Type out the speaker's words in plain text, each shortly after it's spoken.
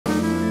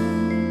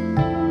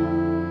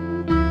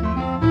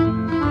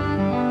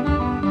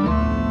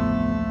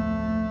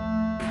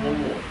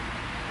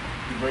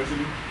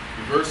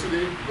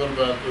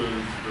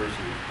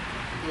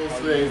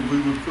those things,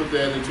 we would put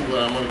that into what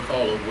I'm going to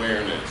call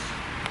awareness.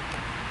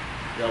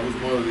 That was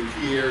one of the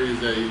key areas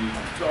that you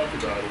talked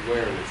about,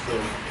 awareness. So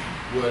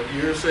what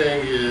you're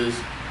saying is,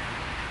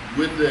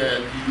 with that,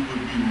 you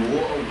would be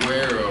more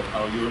aware of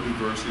how your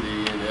diversity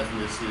and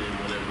ethnicity and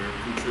whatever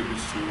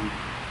contributes to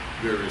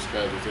various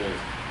kinds of things.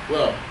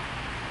 Well,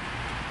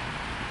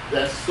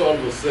 that's sort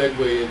of a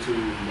segue into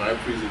my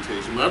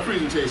presentation. My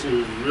presentation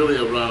is really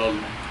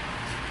around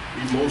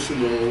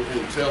emotional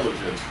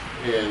intelligence,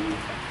 and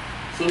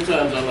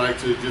sometimes I like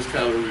to just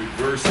kind of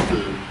reverse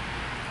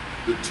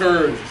the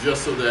terms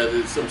just so that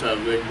it sometimes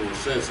makes more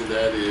sense, and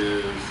that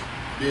is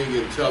being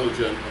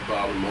intelligent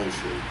about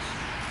emotions.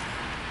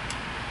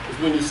 Because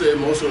when you say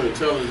emotional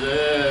intelligence,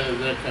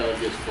 that kind of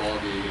gets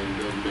foggy and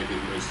doesn't make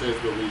as much sense,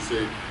 but when you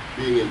say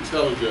being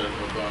intelligent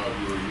about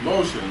your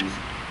emotions,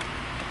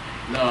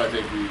 now I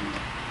think we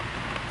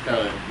kind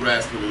of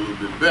grasp it a little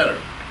bit better.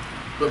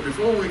 But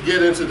before we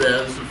get into that,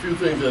 there's a few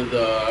things that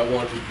I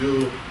want to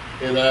do,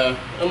 and I'm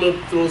going to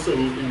throw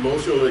some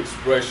emotional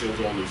expressions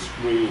on the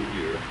screen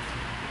here.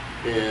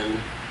 And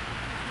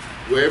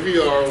wherever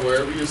you are,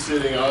 wherever you're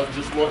sitting, I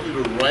just want you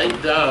to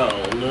write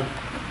down,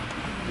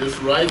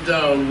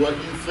 what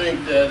you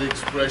think that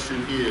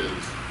expression is,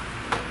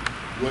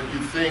 what you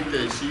think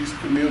that she's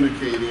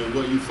communicating, and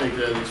what you think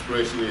that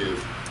expression is.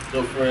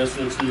 So for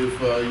instance, if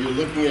you're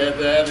looking at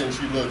that and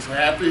she looks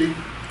happy,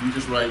 you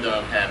just write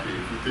down happy.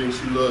 If you think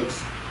she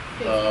looks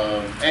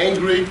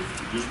angry, you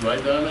just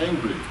write down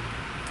angry.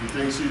 If you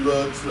think she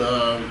looks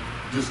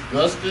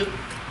disgusted,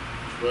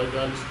 just write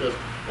down disgusted.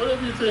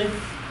 Whatever you think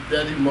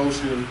that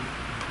emotion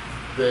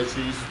that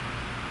she's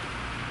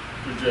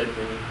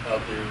projecting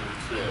out there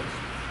says.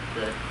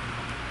 Okay?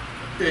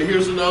 Okay,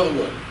 here's another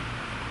one.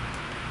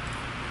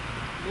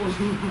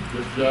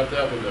 Let's jot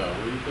that one down.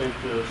 What do you think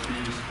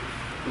she's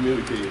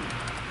communicating?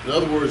 In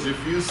other words,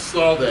 if you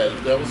saw that,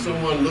 if that was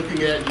someone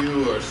looking at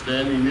you or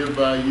standing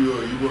nearby you,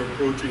 or you were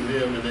approaching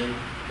them and they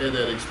had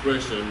that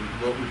expression,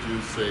 what would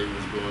you say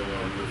was going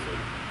on with them?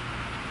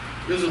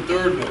 Here's a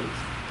third one.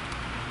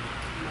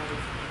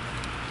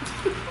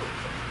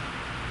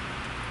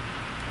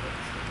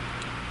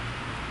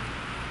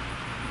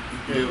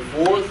 Okay, a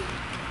fourth.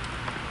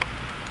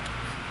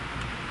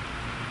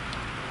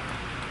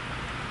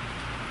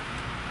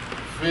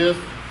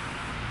 Fifth.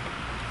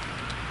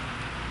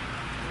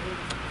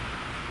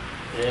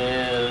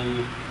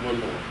 And one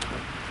more.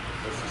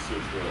 That's the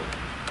sixth one.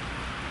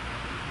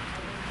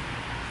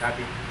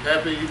 Happy.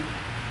 Happy,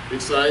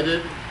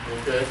 excited,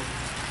 okay.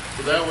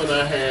 So that one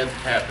I had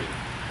happy,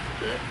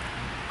 okay.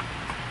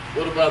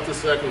 What about the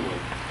second one?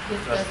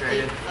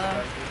 Frustrated.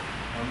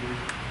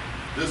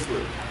 This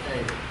one?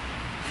 Anger.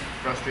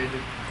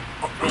 Frustrated.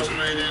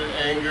 Frustrated,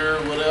 anger,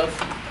 what else?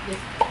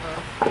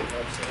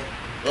 Upset.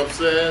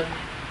 Upset.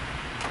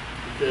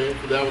 Okay,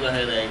 for that one I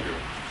had anger.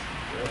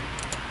 Okay.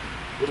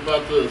 What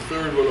about the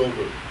third one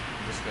over?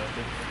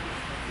 Disgusted.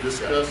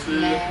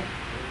 Disgusted. Mad.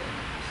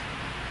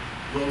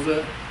 What was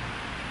that?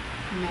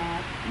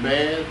 Mad.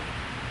 Mad.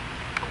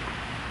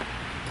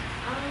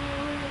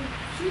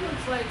 She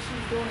looks like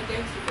she's doing a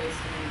gangster face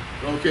to me.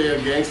 Okay, a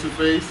gangster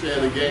face,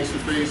 and a gangster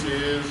face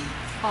is?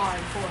 Hard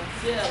for us.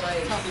 Yeah,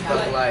 like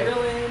Like-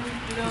 grilling,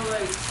 you know,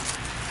 like.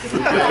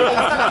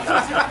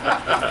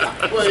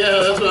 Well, yeah,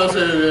 that's what I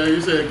said.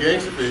 You said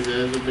gangster face,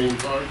 does it mean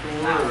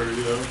hardcore, or,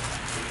 you know?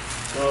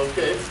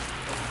 Okay.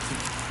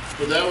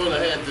 So that one I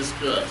had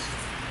discussed.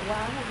 Wow, I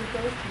have a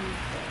ghost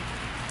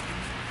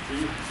in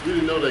We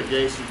didn't know that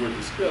gangsters were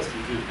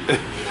disgusting, did we? No,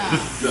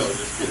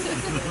 just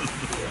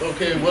kidding.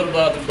 Okay, what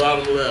about the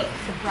bottom left?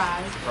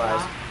 Surprise.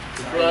 Surprise.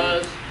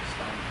 Surprise?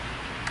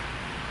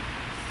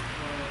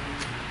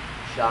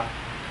 Shock.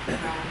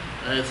 Surprise.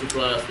 I had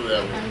surprise for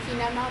that one. Haven't seen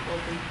that mouth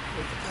open.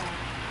 It's surprise.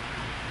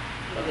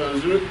 It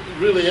was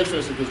really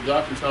interesting because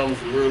Dr.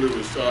 Thomas earlier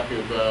was talking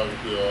about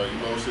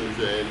emotions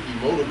and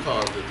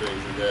emoticons and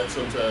things and that.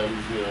 Sometimes,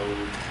 you know,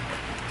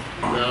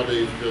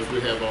 nowadays, because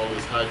we have all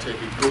this high-tech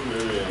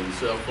equipment and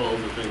cell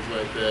phones and things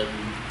like that,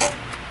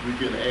 we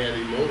can add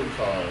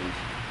emoticons.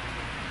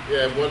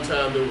 Yeah, at one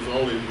time there was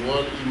only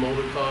one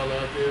emoticon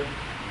out there.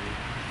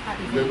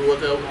 Happy Remember face. what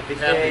that was? Happy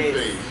Happy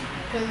face. face.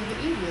 Because it's the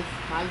easiest.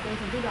 My face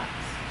and two dots.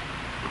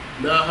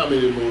 Now how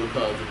many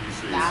emoticons have you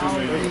seen?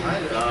 Thousands.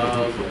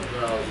 Thousands,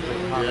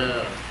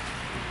 yeah.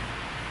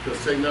 Because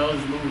technology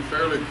is moving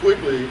fairly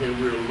quickly and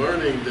we're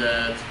learning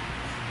that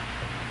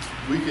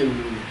we can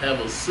have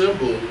a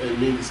symbol and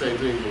mean the same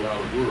thing as a lot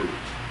of words.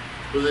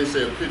 But they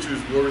say a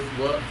picture's worth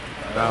what?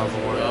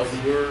 1,000 words.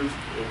 1,000 words,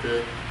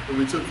 okay. And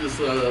we took this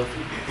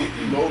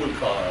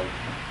emoticon.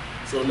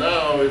 So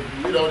now if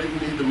we don't even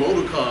need the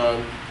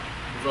emoticon,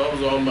 if I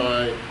was on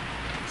my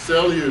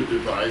cellular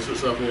device or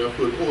something, I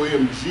put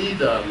OMG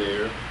down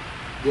there,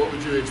 what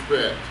would you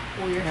expect?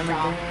 Or you're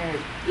shocked.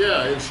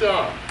 Yeah, in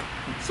shock,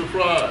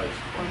 surprise.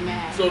 Or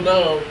mad. So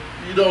now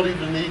you don't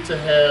even need to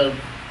have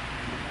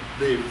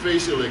the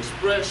facial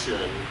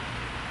expression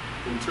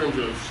in terms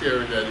of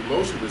sharing that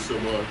emotion with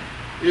someone.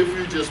 If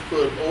you just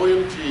put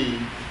OMG And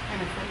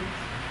a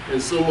face.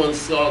 and someone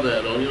saw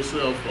that on your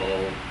cell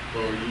phone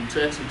or you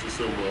texted to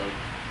someone,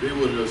 they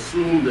would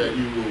assume that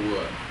you were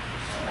what?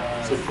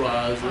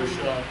 Surprised or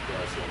shocked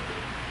by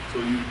something. So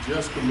you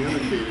just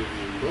communicated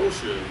the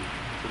emotion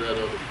to that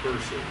other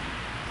person,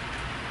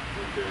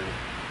 okay?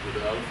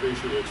 Without a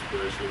facial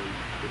expression,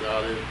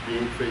 without it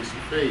being face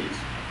to face,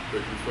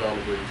 but you found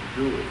a way to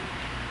do it.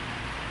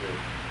 Okay?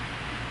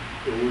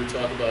 So when we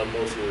talk about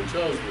emotional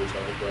intelligence, we're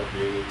talking about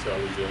being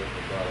intelligent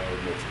about our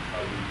emotions.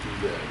 How do we do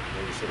that?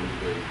 What are some of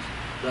the ways?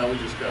 Now we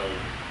just kind of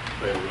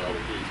playing around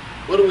with these.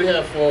 What do we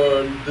have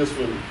for this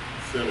one,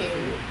 Senator?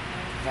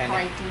 Panic.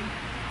 Frightened.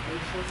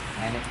 Anxious.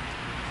 Panic.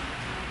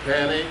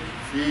 Panic,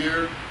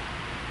 fear.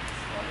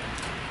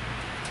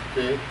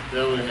 Okay,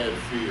 that one had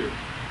fear.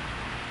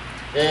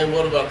 And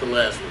what about the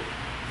last one?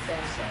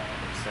 Sad.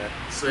 Upset.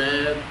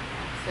 Sad,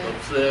 Sad.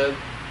 upset.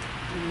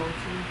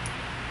 Emotion.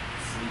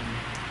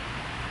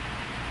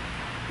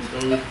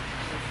 So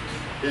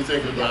you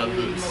think about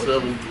the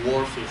seven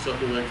dwarfs or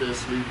something like that,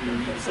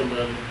 sleepy,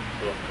 somebody?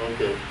 Oh,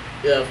 okay.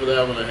 Yeah, for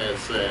that one I had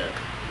sad.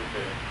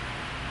 Okay.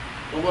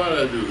 Well, why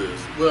did I do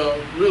this?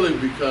 Well, really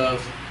because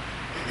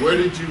where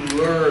did you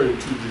learn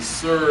to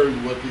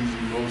discern what these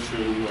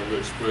emotional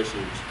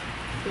expressions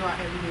Throughout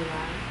everyday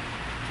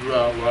life.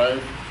 throughout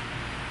life?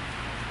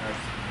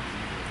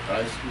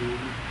 High school,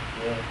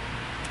 yeah.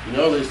 You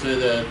know, they say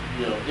that,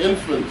 you know,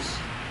 infants,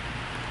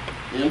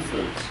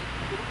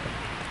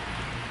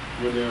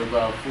 when they're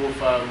about 4 or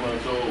 5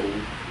 months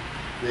old,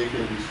 they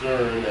can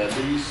discern at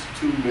least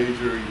two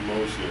major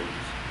emotions,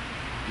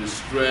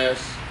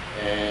 distress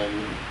and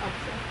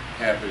Upset.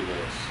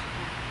 happiness.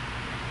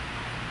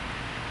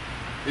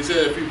 They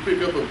said if you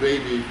pick up a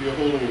baby, if you're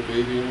holding a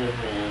baby in your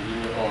hands,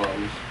 in your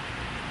arms,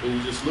 and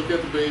you just look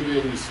at the baby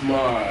and you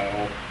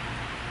smile,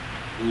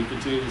 and you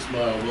continue to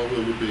smile, what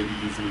will the baby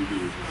usually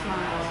do?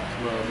 Smile.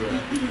 Smile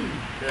back.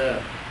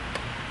 Yeah.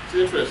 It's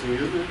interesting,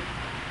 isn't it?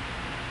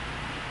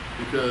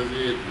 Because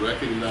it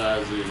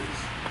recognizes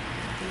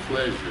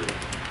pleasure.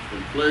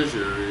 And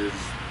pleasure is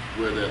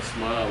where that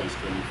smile is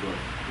coming from.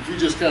 If you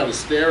just kind of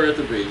stare at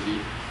the baby,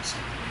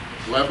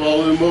 wipe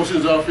all the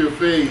emotions off your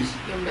face,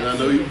 and I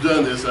know you've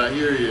done this, I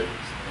hear you,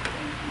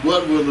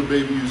 what will the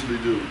baby usually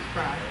do?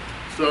 Cry.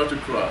 Start to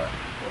cry. Well,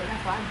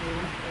 that's what I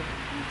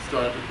do.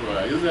 Start to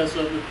cry. Isn't that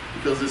something?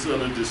 Because it's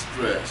under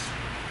distress.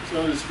 It's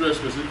under distress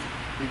because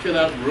it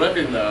cannot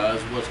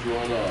recognize what's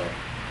going on.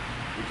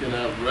 You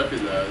cannot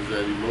recognize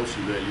that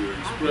emotion that you're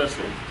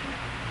expressing.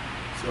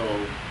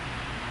 So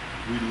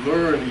we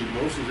learn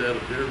emotions at a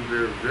very,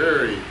 very,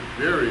 very,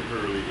 very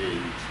early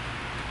age.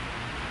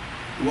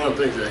 One of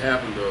the things that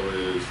happen though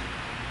is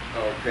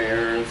our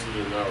parents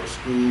and our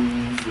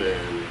schools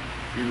and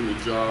even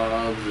the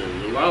jobs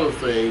and a lot of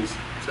things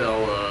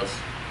tell us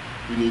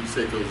we need to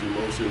take those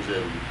emotions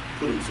and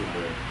put them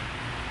somewhere.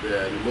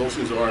 That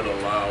emotions aren't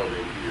allowed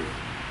in here.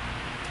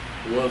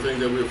 One of the things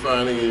that we're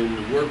finding in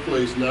the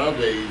workplace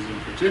nowadays in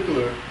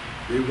particular,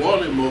 they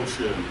want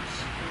emotions.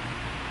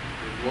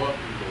 They want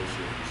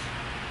emotions.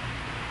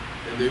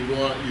 And they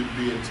want you to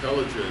be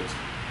intelligent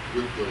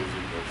with those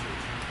emotions.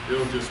 They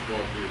don't just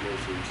want the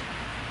emotions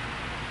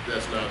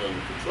that's not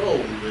under control,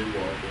 they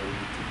want them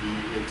to be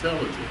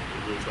intelligent.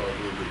 And we'll talk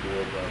a little bit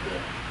more about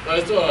that.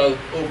 I thought I'd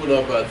open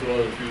up by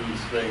throwing a few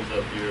things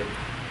up here.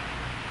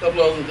 A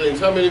couple other things.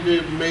 How many of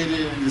you have made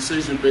any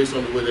decision based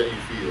on the way that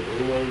you feel?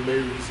 Anyone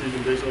made a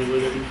decision based on the way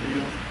that you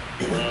feel?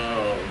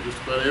 Wow,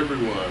 just about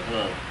everyone,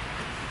 huh?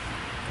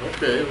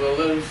 Okay, well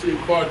let me see.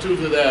 Part two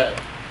to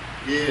that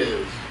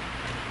is,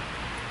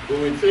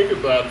 when we think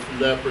about it from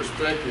that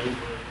perspective,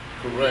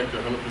 correct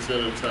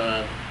 100% of the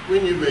time,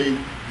 when you make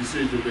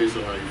decisions based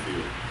on how you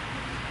feel.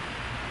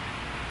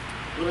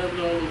 What happened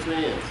to all those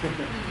hands?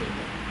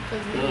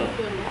 Because we don't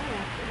feel bad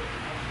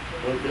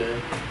after.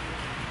 Okay.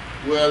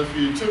 Well, if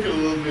you took it a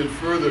little bit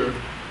further,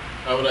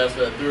 I would ask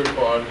that third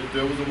part, if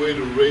there was a way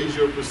to raise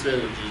your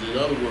percentages. In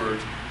other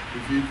words,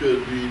 if you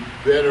could be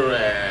better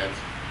at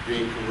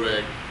being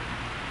correct,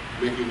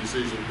 making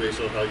decisions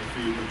based on how you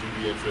feel, would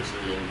you be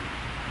interested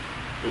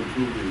in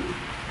improving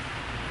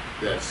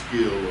that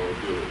skill or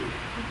ability?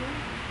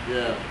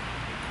 Yeah.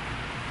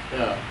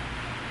 Yeah.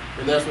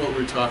 And that's what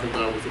we're talking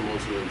about with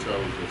emotional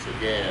intelligence.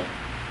 Again,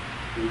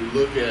 we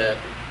look at,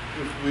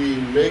 if we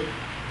make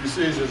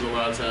decisions a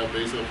lot of times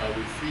based on how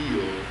we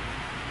feel,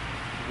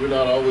 we're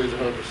not always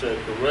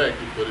 100% correct,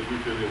 but if we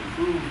could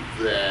improve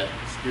that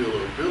skill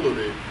or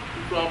ability,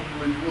 we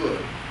probably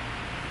would.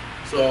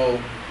 So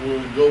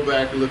when we go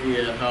back looking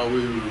at how we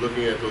were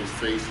looking at those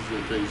faces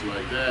and things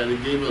like that,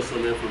 it gave us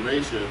some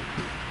information.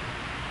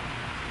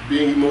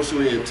 Being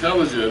emotionally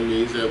intelligent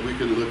means that we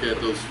can look at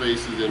those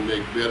faces and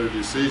make better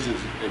decisions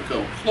and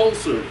come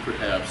closer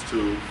perhaps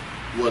to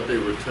what they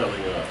were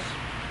telling us.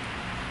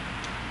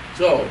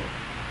 So,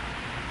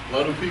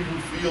 why do people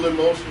feel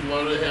emotions?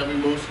 Why do they have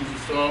emotions to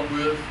start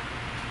with?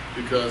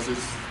 Because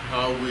it's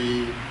how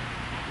we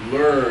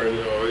learn,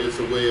 or it's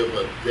a way of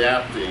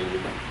adapting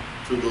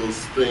to those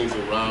things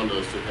around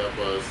us to help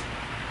us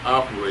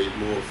operate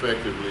more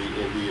effectively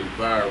in the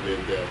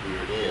environment that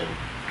we're in.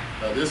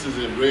 Now this is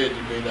in red,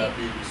 you may not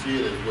be able to see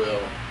it as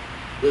well.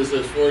 But it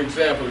says, for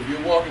example, if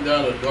you're walking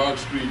down a dark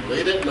street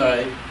late at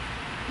night,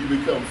 you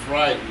become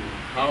frightened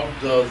how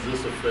does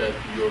this affect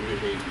your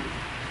behavior?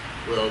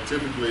 Well,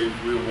 typically,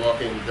 if we're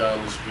walking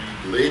down the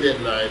street late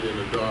at night in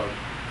a dark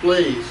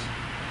place,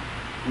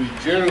 we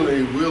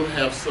generally will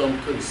have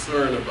some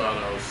concern about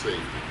our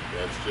safety.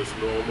 That's just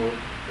normal,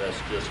 that's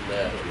just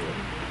natural.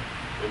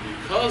 And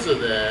because of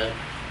that,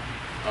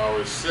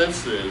 our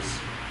senses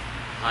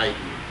heighten.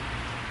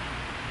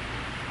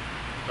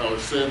 Our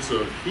sense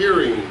of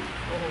hearing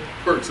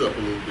perks up a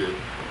little bit.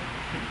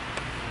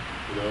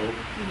 You know?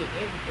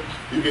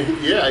 You get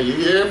everything. You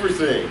hear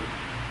everything.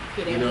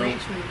 Get You every know?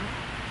 ranch movie.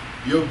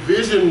 Your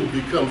vision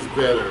becomes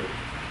better.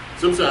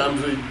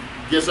 Sometimes it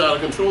gets out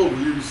of control.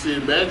 You see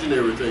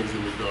imaginary things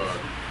in the dark.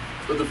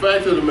 But the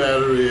fact of the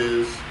matter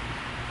is,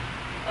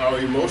 our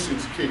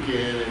emotions kick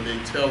in and they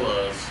tell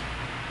us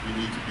we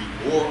need to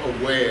be more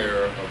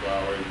aware of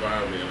our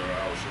environment or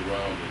our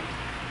surroundings.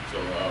 So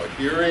our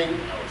hearing,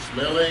 our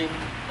smelling,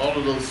 all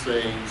of those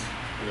things,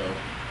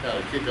 kind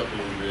of kick up a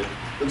little bit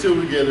until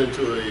we get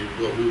into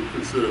what we would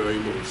consider a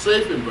more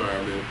safe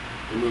environment.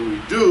 And when we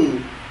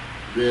do,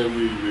 then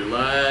we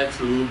relax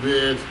a little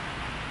bit,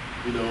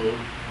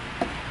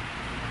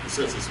 the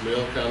sense of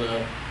smell kind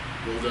of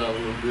goes down a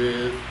little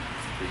bit,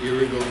 the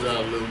hearing goes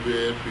down a little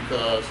bit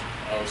because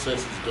our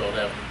senses don't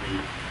have to be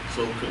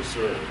so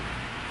concerned.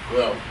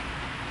 Well,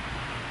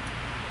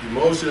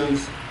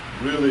 emotions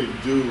really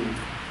do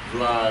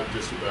drive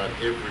just about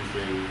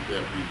everything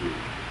that we do.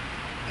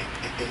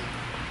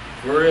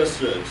 For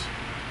instance,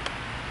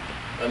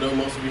 I know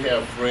most of you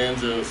have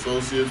friends and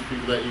associates,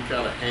 people that you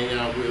kind of hang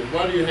out with.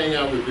 Why do you hang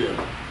out with them?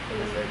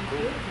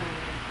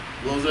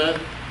 What was that?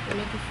 They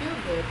make you feel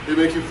good. They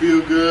make you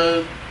feel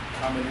good.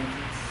 Common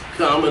interests.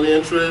 Common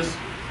interest.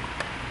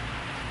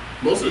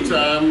 Most of the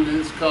time,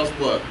 it's because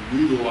what?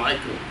 We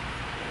like them.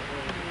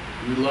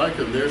 We like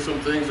them. There's some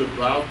things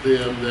about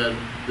them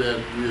that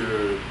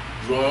we're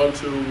drawn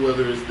to,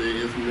 whether it's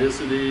the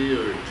ethnicity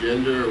or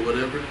gender or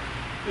whatever.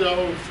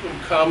 Some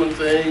common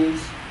things.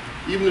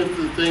 Even if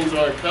the things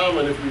aren't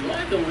common, if we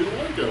like them, we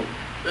like them.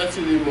 That's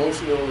an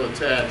emotional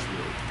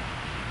attachment.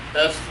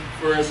 That's,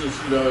 for instance,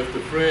 if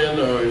the friend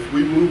or if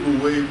we move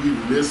away, we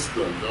miss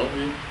them, don't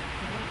we?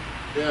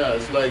 Yeah,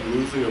 it's like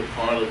losing a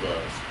part of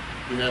us.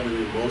 We have an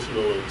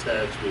emotional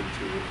attachment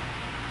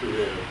to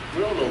them.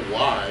 We don't know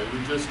why, we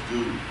just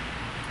do,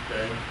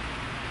 okay?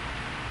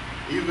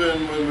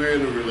 Even when we're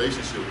in a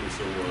relationship with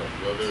someone,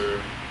 whether,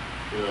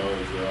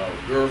 it's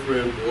our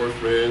girlfriend,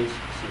 boyfriend,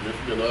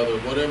 significant other,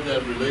 whatever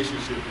that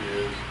relationship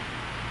is,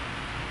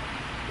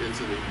 it's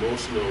an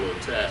emotional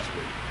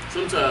attachment.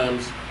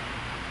 Sometimes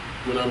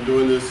when I'm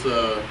doing this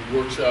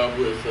workshop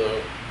with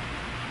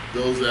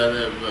those that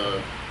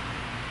have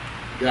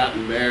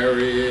gotten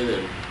married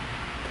and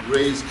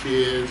raised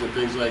kids and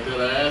things like that,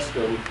 I ask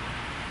them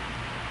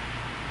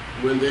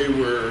when they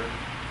were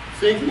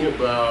thinking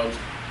about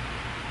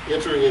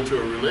entering into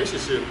a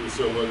relationship with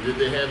someone, did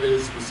they have any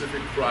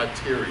specific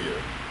criteria?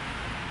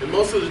 And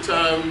most of the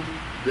time,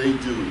 they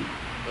do.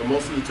 And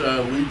most of the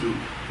time, we do.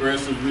 For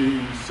instance,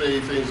 we say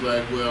things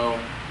like, well,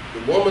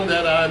 the woman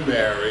that I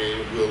marry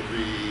will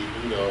be,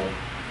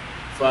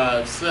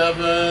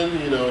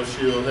 5'7",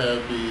 she'll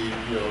have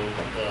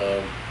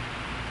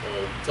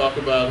talk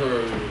about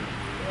her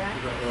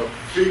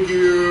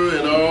figure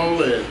and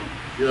all, and,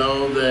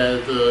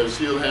 that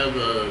she'll have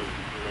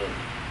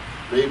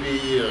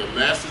maybe a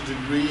master's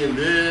degree in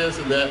this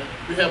and that.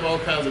 We have all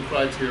kinds of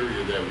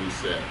criteria that we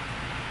set.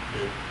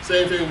 And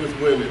same thing with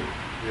women,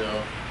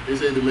 They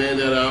say the man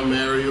that I'll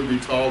marry will be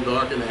tall,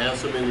 dark, and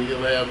handsome, and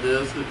he'll have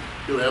this,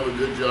 he'll have a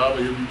good job,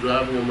 and he'll be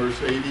driving a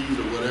Mercedes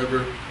or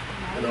whatever,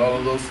 and all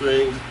of those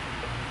things.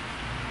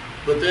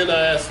 But then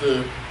I ask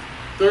the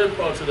third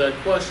part to that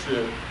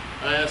question,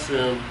 I ask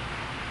them,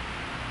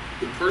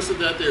 the person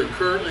that they're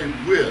currently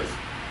with,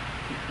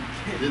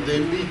 did they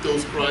meet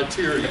those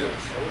criteria?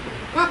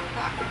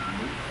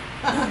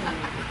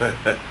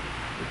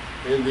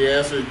 And the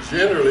answer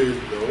generally is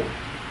no.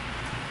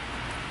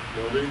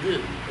 No, they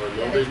didn't, or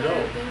no, they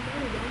don't.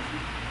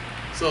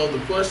 So the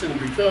question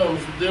becomes,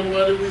 then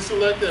why did we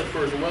select that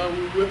person? Why are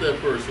we with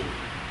that person?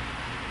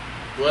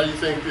 What do you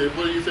think the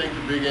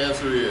big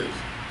answer is?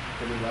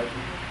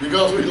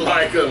 Because we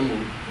like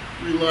them.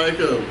 We like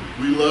them.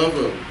 We love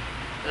them.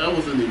 That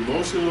was an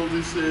emotional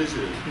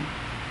decision.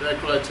 That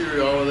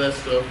criteria, all of that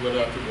stuff went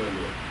out the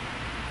window.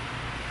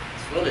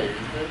 It's funny,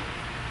 isn't it?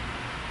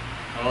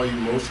 How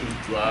emotions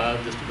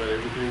drive just about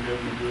everything that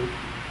we do.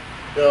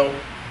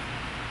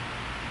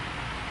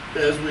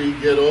 As we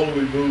get older,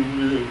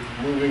 we're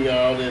moving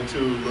out into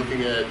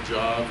looking at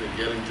jobs and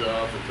getting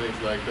jobs and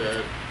things like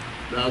that.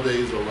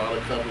 Nowadays, a lot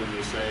of companies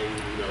are saying,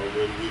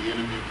 when we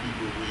interview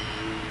people, we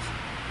use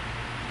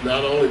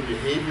not only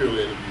behavioral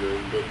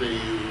interviewing, but they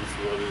use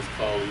what is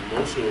called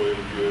emotional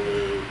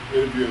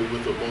interviewing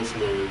with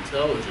emotional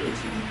intelligence.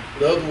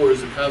 In other words,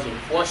 the kinds of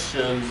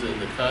questions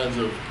and the kinds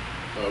of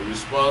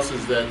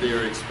responses that they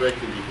are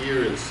expected to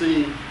hear and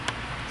see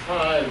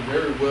tie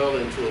very well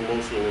into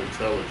emotional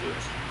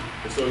intelligence.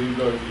 And so you're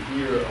going to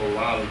hear a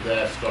lot of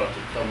that start to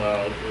come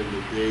out in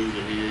the days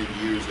ahead,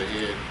 years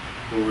ahead,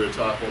 when we're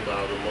talking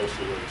about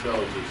emotional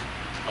intelligence,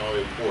 how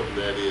important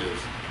that is.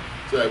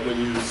 So that when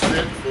you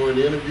sit for an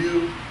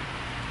interview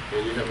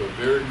and you have a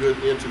very good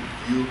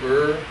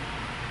interviewer,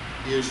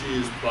 he or she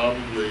is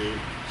probably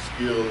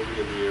skilled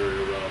in the area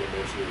around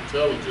emotional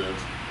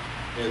intelligence,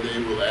 and they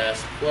will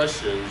ask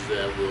questions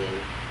that will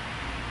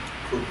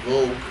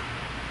provoke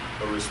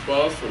a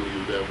response from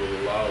you that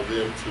will allow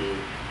them to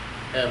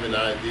have an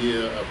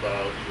idea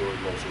about your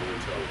emotional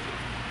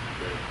intelligence.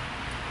 Okay?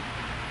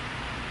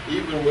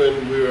 Even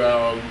when we're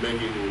out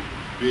making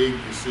big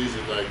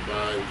decisions like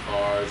buying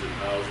cars and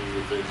houses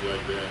and things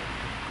like that,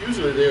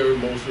 usually they're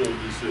emotional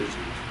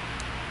decisions.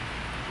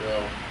 You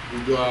know, we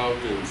go out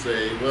and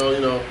say, well, you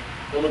know,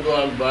 I'm gonna go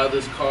out and buy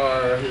this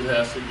car. It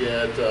has to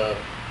get,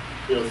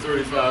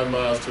 35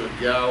 miles to a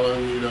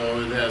gallon. You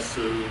know, it has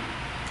to,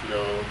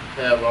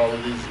 have all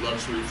of these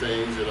luxury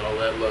things and all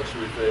that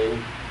luxury thing.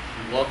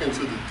 You walk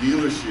into the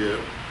dealership.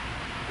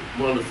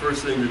 One of the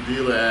first things the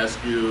dealer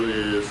asks you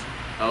is,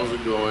 how's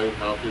it going?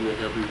 How can they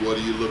help you? What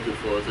are you looking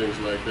for? Things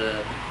like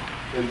that.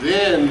 And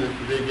then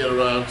they get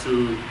around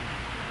to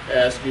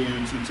asking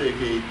you to take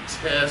a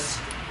test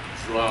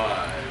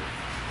drive.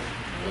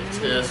 A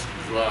test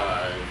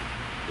drive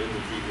in the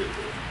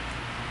vehicle.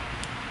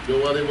 You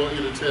know why they want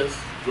you to test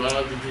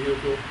drive the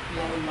vehicle?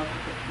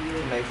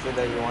 To make sure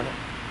that you want it.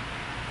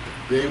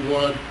 They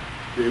want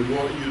you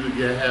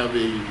to have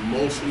an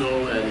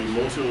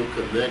emotional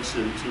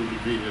connection to the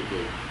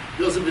vehicle.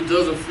 Because if it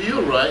doesn't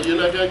feel right, you're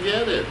not gonna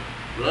get it,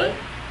 right?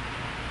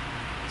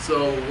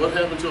 So what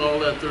happened to all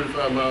that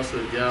 35 miles to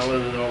a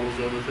gallon and all those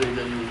other things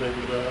that you were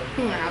thinking about?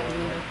 Out the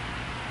window.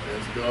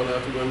 It's gone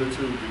out the window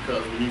too,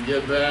 because when you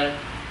get back,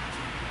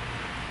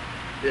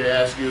 they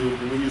ask you,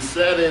 when you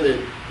sat in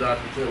it,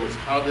 Dr. Clemons,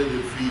 how did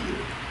it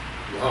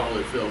feel? Wow,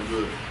 it felt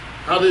good.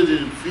 How did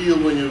it feel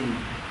when you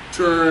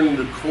turned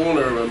the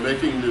corner and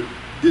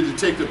did it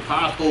take the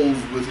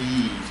potholes with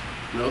ease?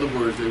 In other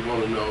words, they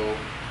want to know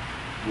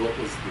what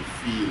was the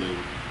feeling,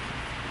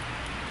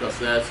 because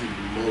that's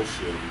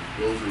emotion.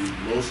 Those are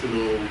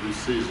emotional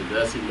decisions.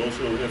 That's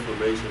emotional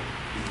information,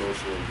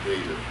 emotional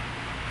data.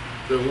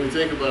 So when we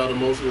think about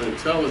emotional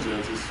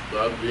intelligence, it's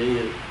about being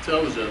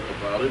intelligent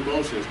about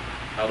emotions.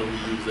 How do we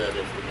use that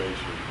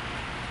information?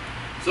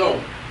 So,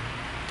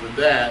 with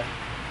that,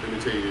 let me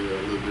tell you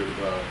a little bit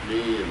about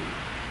me and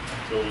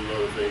some of the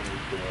other things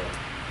that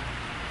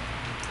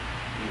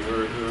you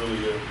heard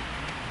earlier.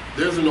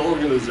 There's an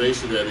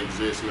organization that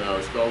exists now.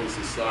 It's called the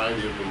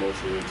Society of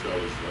Emotional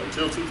Intelligence.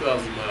 Until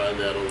 2009,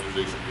 that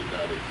organization did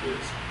not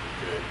exist.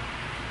 Okay?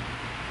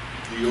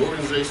 The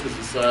organization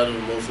Society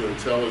of Emotional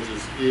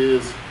Intelligence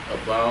is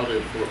about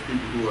and for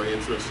people who are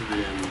interested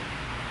in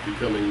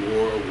becoming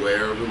more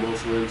aware of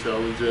emotional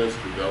intelligence,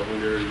 developing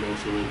their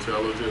emotional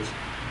intelligence.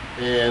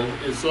 And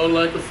it's sort of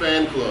like a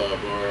fan club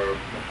or a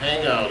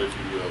hangout, if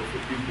you will, for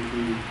people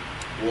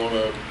who want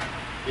to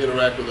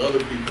interact with other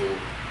people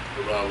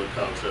around the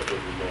concept of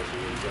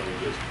emotional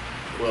intelligence.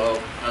 Well,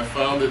 I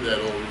founded that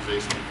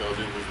organization because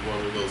it was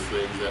one of those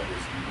things that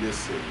was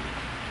missing.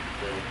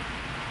 Okay?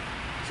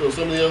 So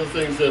some of the other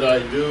things that I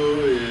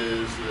do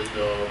is,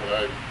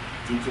 I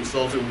do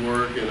consulting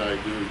work and I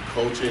do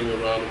coaching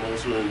around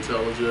emotional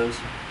intelligence.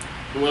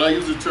 And when I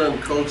use the term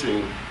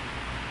coaching,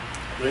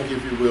 think,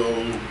 if you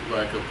will,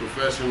 like a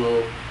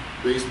professional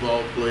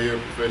baseball player,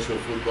 professional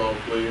football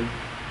player.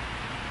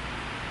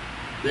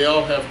 They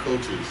all have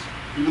coaches.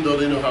 Even though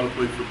they know how to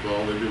play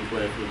football, they've been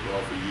playing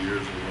football for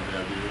years and what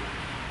have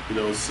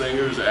you.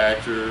 Singers,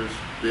 actors,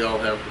 they all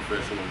have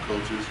professional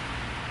coaches.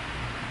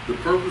 The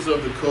purpose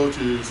of the coach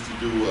is to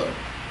do what?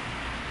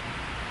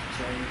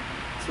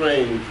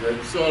 Train.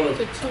 Sort of.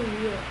 To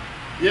tune you up.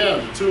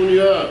 Yeah, to tune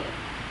you up.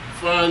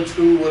 Fine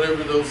tune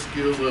whatever those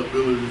skills or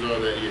abilities are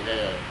that you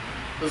have.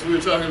 Because we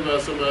were talking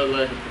about somebody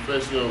like a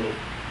professional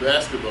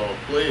basketball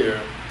player.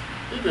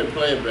 They've been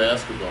playing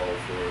basketball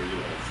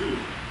for,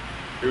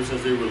 ever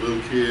since they were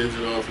little kids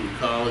and on through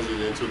college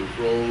and into the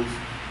pros.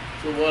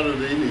 So why do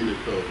they need a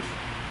coach?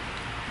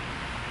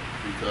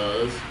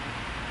 Because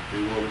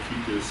they want to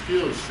keep their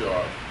skills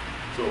sharp.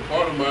 So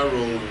part of my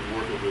role is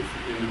working with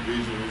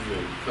individuals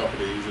and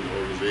companies and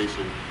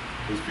organizations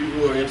is people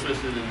who are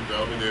interested in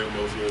developing their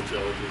emotional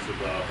intelligence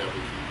about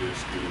helping keep their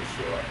skills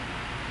sharp.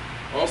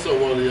 Also,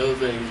 one of the other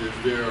things is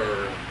there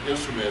are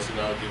instruments, and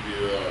I'll give you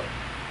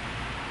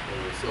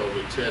sort of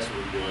a test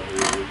we're going to do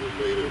a little bit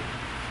later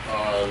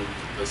on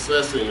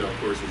assessing a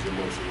person's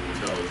emotional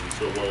intelligence.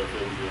 So one of the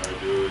things that I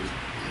do is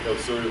help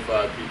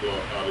certify people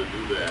on how to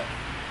do that.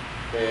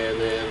 And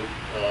then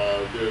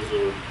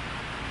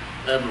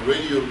I have a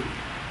radio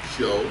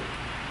show.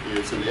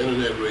 It's an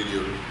internet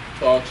radio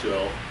talk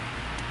show.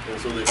 And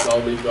so they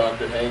call me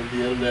Dr. Hank.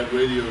 The internet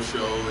radio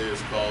show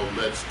is called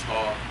Let's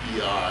Talk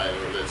EI,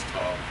 or Let's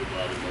Talk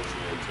about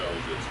Emotional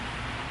Intelligence.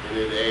 And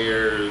it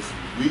airs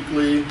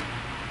weekly.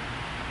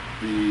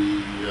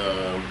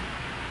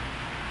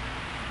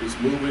 It's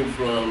moving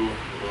from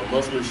a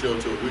monthly show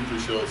to a weekly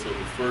show. So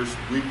the first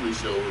weekly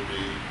show will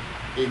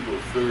be April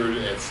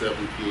 3rd at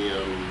 7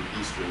 p.m.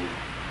 Eastern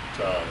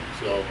time.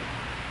 So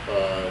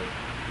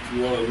if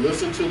you want to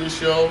listen to the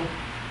show,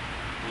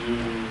 you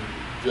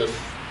just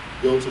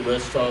go to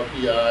Let's Talk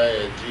EI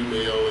at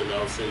Gmail, and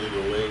I'll send you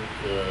the link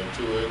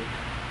to it.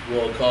 You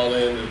want to call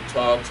in and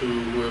talk to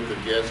whoever the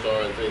guests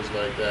are and things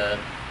like that.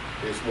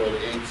 It's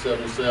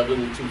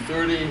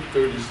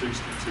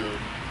 1-877-230-3062.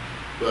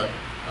 But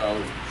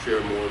I'll share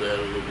more of that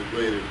a little bit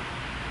later.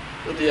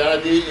 But the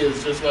idea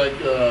is just like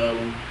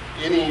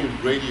any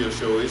radio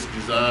show, it's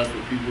designed for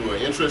people who are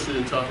interested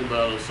in talking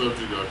about a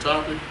subject or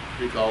topic.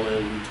 They call in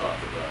and we talk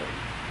about it.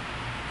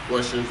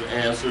 Questions,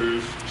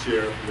 answers,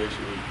 share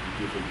information with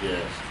different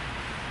guests.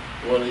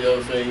 One of the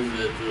other things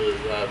that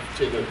I've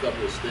taken a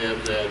couple of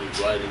stabs at is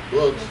writing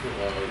books.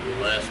 The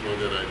last one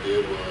that I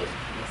did was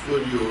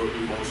Could Your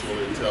Emotional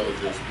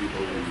Intelligence Be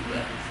Holding You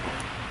Back?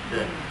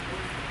 Okay.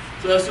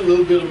 So that's a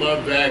little bit of my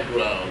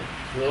background.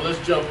 Now let's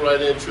jump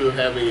right into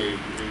having a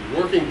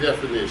working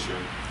definition.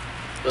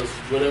 Because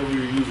whenever we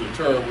use a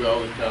term, we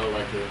always kind of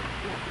like to,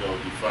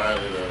 define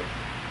it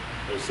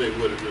or say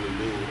what it really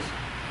means.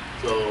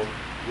 So,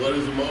 what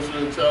is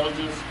emotional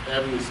intelligence?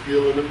 Having the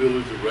skill and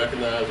ability to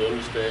recognize,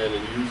 understand,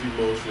 and use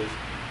emotions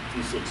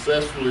to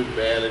successfully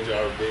manage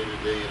our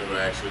day-to-day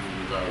interactions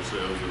with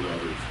ourselves and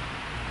others.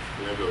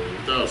 Remember,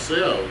 with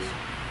ourselves,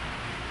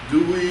 do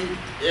we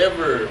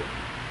ever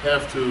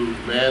have to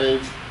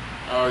manage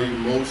our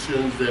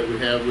emotions that we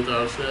have with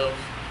ourselves?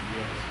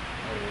 Yes.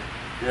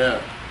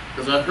 Yeah,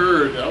 because I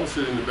was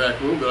sitting in the back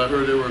room, but I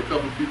heard there were a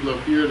couple of people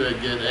up here that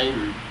get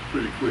angry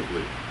pretty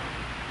quickly.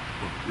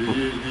 Did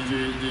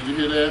you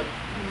hear that?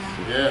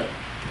 Yeah.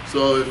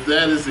 So if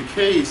that is the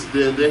case,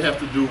 then they have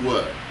to do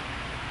what?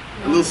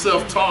 A little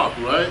self-talk,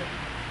 right?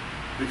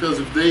 Because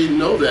if they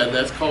know that, and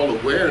that's called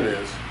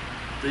awareness,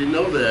 they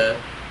know that,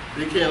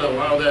 they can't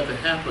allow that to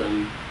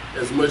happen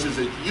as much as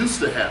it used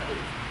to happen.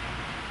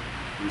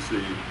 You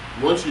see,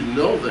 once you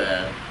know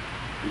that,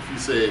 if you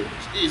say,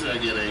 geez, I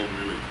get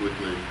angry really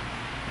quickly,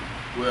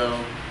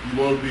 well, you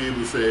won't be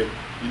able to say,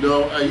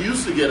 I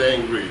used to get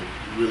angry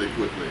really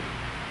quickly.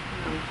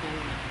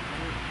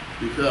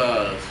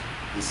 Because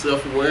the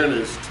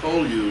self-awareness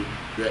told you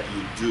that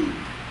you do.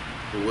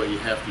 And what you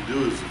have to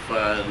do is to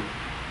find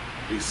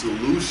a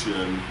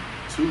solution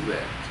to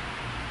that.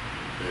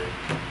 Okay?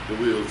 And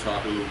we'll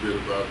talk a little bit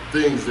about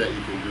things that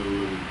you can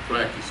do and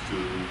practice to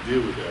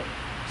deal with that.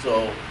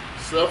 So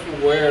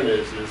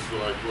self-awareness is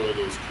like one of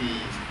those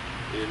keys.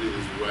 It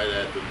is right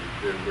at the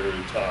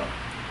very top.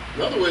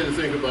 Another way to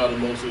think about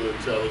emotional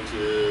intelligence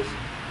is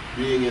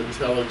being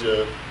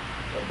intelligent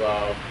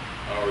about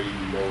our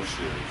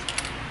emotions.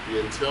 The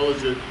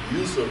intelligent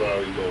use of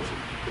our emotions.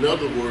 In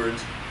other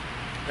words,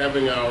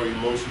 having our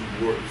emotions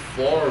work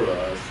for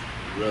us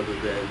rather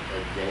than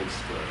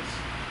against us.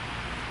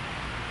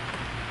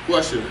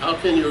 Question, how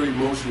can your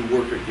emotion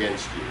work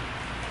against you?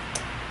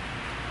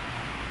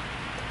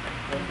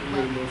 How can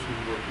your emotions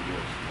work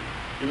against you?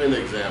 Give me an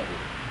example.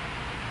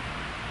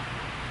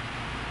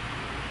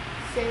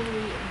 Say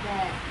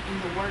that in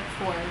the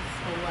workforce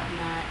or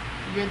whatnot,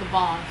 you're the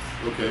boss.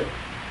 Okay.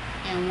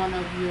 And one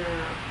of your,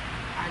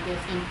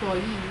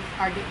 employees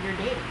are your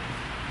data.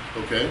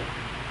 Okay.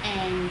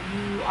 And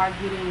you are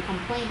getting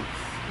complaints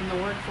in the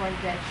workforce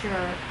that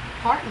your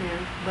partner,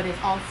 but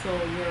it's also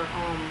your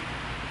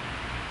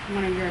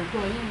one of your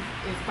employees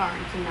is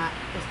starting to lack.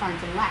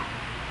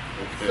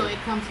 Okay. So it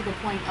comes to the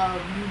point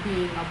of you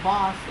being a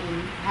boss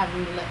and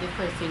having to let this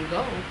person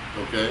go.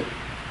 Okay.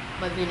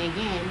 But then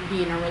again,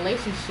 be in a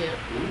relationship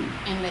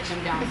and let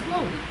them down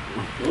slowly.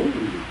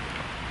 Ooh.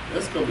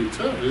 That's gonna be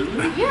tough, isn't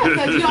it? Yeah,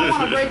 because you don't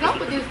want to break up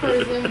with this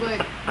person,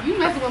 but you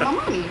messing with my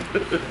money.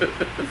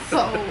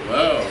 So.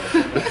 Wow.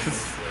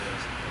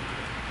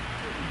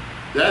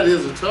 That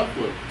is a tough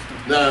one.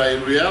 Now,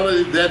 in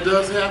reality, that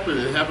does happen.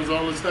 It happens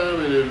all the time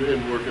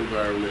in work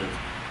environments.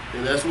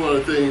 And that's one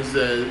of the things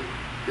that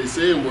they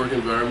say in work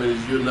environment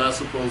is you're not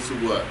supposed to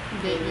what?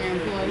 Date your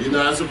employee. You're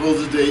not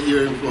supposed to date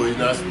your employee. You're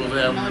not supposed to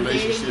have a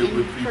relationship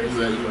with people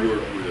that you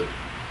work with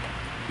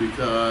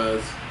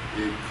because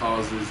it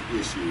causes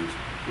issues.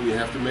 When you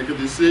have to make a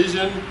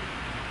decision,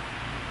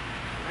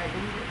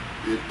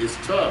 it's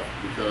tough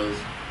because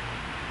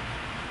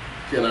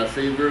can I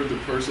favor the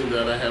person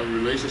that I have a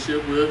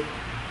relationship with,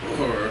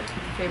 or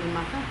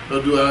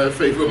do I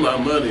favor my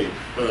money?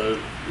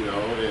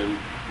 And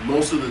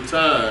most of the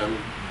time,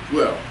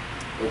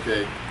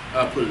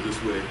 I'll put it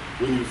this way: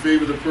 when you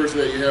favor the person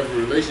that you have a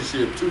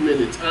relationship too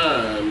many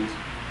times,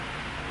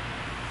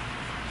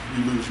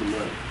 you lose your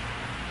money,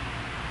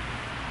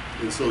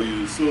 and so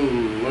you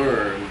soon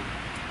learn.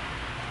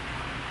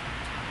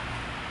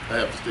 I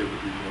have to stay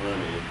with my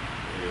money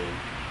and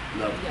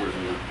not the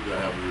person that I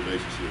have a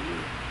relationship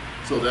with.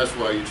 So that's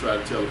why you try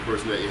to tell the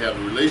person that you have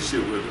a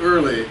relationship with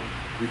early,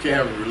 we can't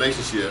have a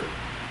relationship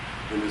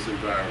in this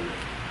environment.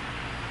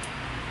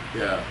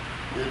 Yeah,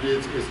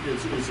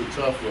 it's a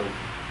tough one,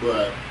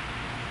 but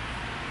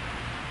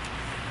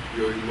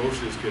your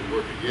emotions can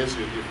work against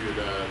you if you're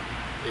not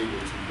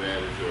able to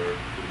manage or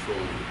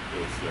control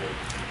those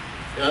things.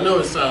 And I know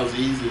it sounds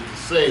easy to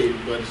say,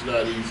 but it's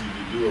not easy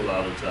to do a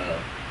lot of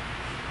time.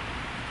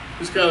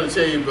 Just kind of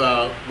tell you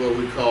about what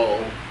we call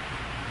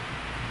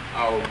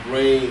our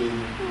brain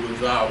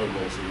without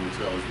emotional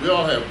intelligence. We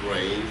all have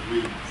brains.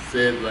 We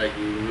said, like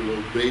we were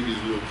little babies,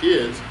 little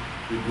kids,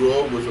 we grew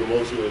up with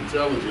emotional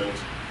intelligence.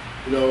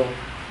 You know,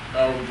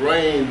 our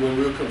brain, when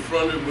we're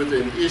confronted with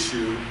an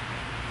issue,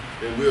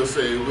 and we'll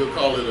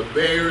call it a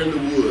bear in the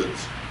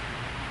woods.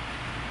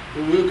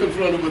 When we're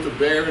confronted with a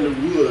bear in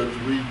the woods,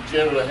 we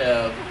generally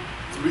have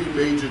three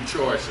major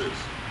choices.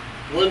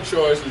 One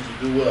choice is to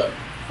do what?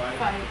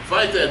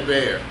 Fight that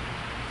bear.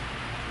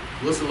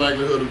 What's the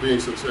likelihood of being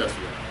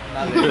successful?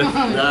 Not very.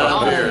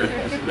 Not very.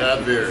 Not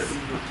very.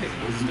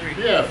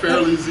 Yeah,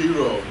 fairly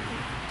zero.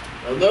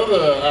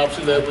 Another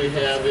option that we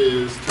have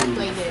is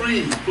to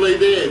freeze, play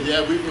dead.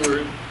 Yeah, we've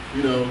heard,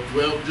 you know,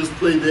 well, just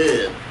play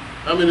dead.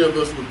 How many of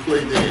us would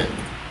play dead?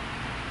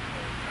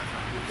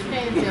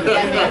 Depends if you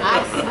have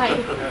eyesight.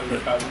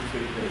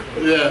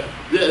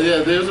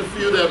 Yeah, there's a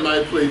few that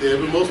might play dead,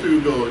 but most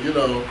people go, you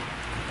know,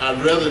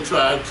 I'd rather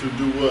try to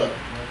do what?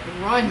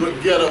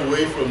 Run. Get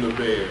away from the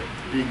bear,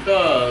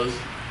 because,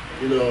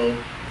 you know,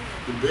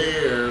 the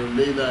bear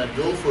may not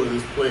go for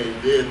this playing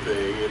dead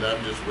thing, and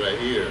I'm just right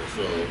here,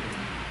 so,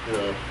 you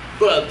know.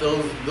 But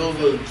those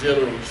are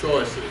general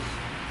choices,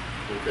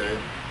 okay?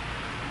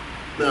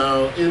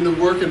 Now, in the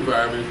work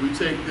environment, if we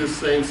take this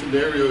same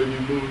scenario and you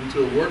move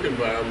into a work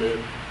environment,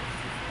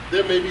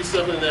 there may be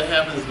something that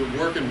happens in the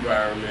work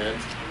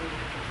environment,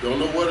 don't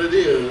know what it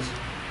is,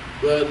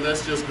 but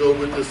let's just go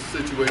with this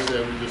situation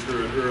that we just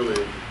heard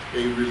earlier.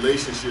 A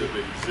relationship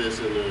exists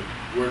in the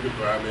work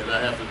environment, and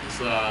I have to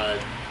decide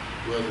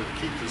whether to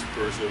keep this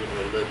person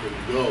or let them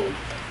go.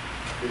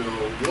 You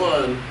know,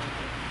 one,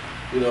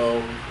 you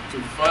know, to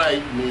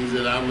fight means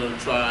that I'm going to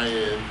try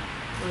and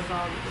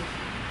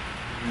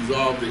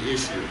resolve the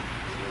issue,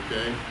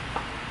 okay?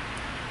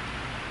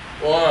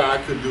 Or I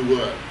could do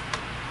what?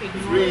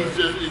 Freeze,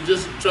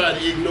 just try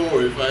to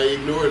ignore it. If I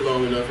ignore it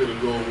long enough, it'll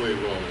go away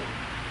wrong.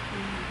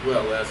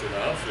 Well, that's an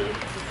option.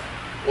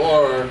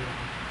 Or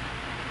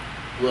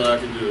what I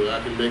can do, I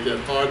can make that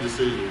hard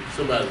decision.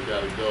 Somebody's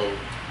got to go,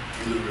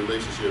 either the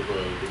relationship or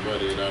the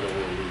money, and I don't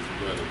want to lose the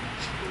money.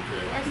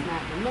 Okay? That's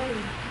not the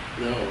money.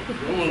 No,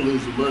 I don't want to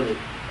lose the money.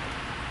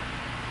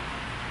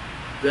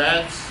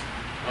 That's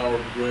our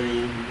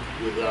brain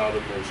without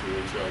emotional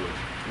intelligence.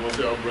 You want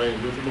to say our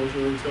brain with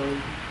emotional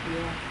intelligence?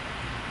 Yeah.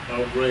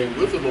 Our brain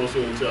with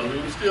emotional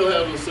intelligence, we still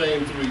have the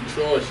same three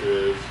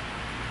choices.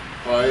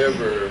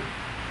 However,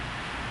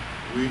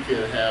 we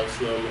can have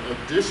some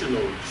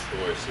additional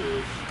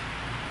choices.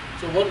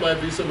 So what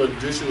might be some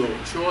additional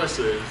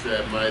choices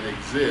that might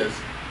exist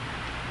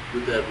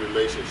with that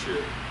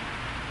relationship?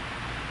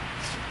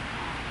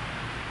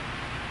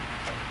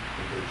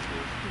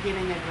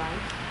 Giving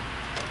advice.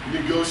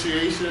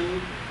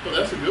 Negotiation. Well,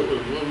 that's a good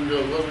one.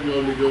 What we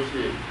gonna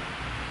negotiate?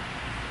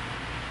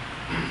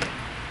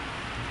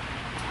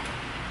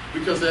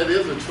 Because that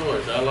is a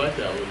choice. I like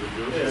that one.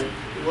 Negotiation.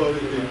 Yeah. Well,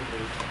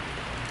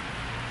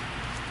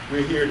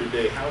 we're here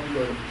today. How are we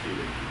going to proceed?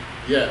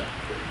 Yeah.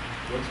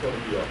 What's going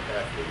to be our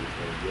pathway that's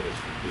going to get us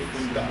from being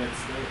stuck?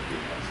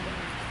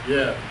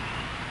 Yeah.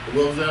 And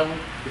what was that one?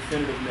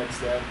 Definitive next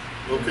step.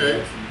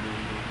 Okay.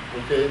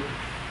 Okay.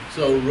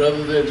 So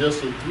rather than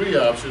just the three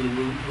options,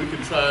 we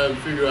can try and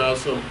figure out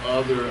some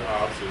other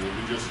options.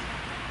 We just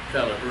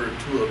kind of heard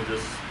two of them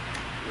just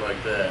like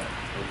that.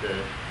 Okay.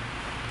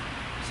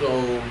 So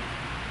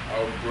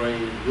our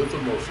brain with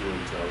emotional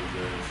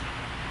intelligence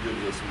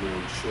gives us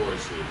more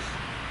choices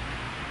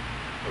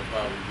of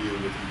how to deal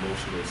with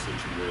emotional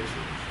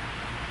situations.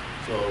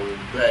 So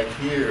back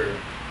here,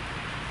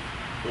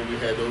 when we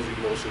had those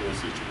emotional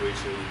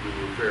situations, we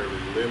were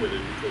fairly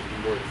limited because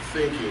we weren't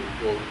thinking,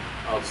 quote,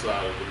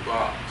 outside of the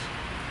box.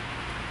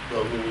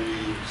 But when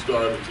we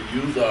started to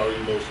use our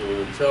emotional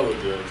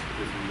intelligence,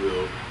 if you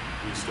will,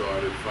 we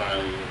started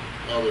finding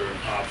other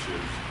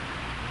options,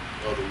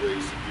 other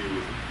ways to deal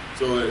with it.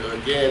 So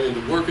again, in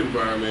the work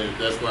environment,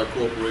 that's why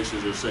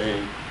corporations are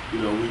saying, you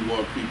know, we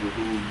want people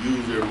who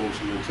use their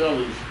emotional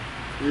intelligence.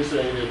 They're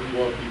saying that we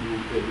want people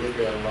who can look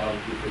at a lot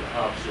of different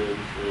options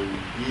and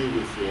deal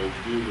with things,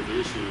 deal with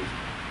issues,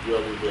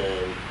 rather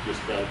than just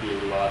kind of being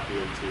locked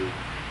into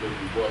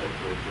maybe one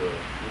approach or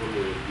one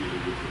way of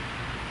dealing with it.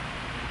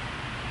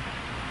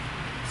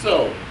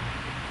 So,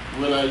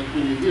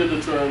 when you hear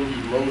the term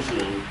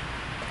emotion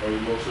or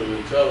emotional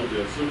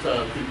intelligence,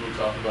 sometimes people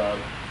talk about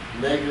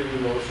negative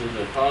emotions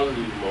and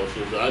positive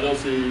emotions. I don't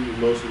see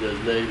emotion as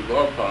negative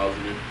or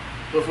positive,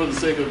 but for the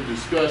sake of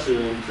discussion,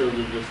 in terms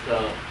of just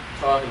kind of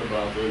talking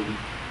about them,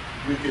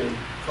 we can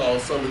call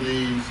some of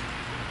these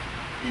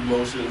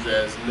emotions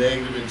as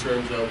negative in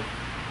terms of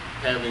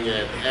having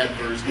an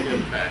adverse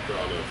impact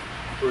on us.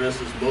 For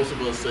instance, most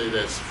of us say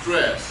that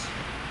stress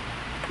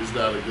is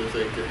not a good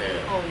thing to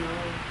have. Oh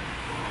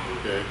no.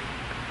 Okay?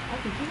 I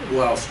can do it.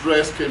 While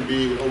stress can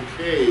be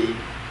okay,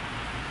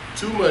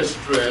 too much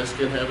stress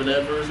can have an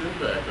adverse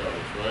impact on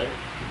us, right?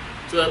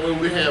 So that when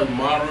we have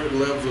moderate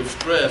levels of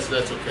stress,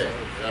 that's okay.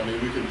 I mean,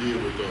 we can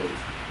deal with those,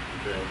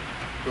 okay?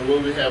 But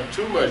when we have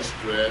too much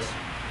stress,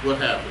 what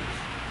happens?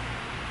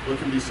 What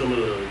can be some of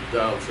the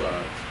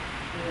downsides?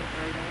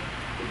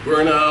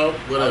 Burnout,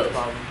 what else?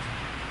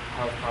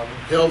 Health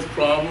problems. Health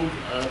problems,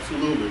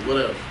 absolutely. What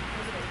else?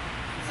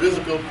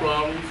 physical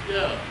problems,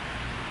 yeah.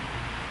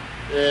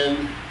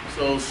 And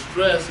so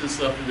stress is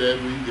something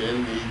that we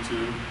then need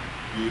to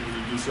be able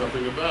to do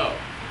something about.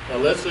 Now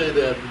let's say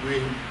that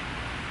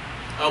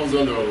I was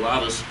under a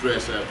lot of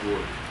stress at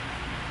work.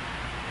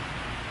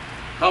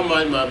 How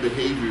might my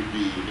behavior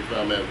be if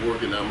I'm at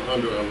work and I'm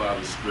under a lot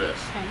of stress?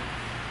 Okay.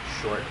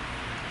 Short.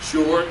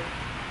 Short,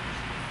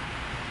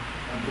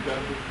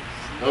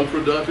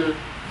 unproductive,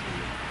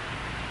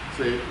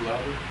 say it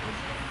louder,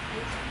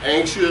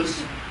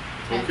 anxious,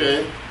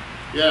 okay,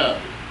 yeah.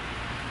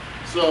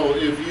 So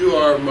if you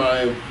are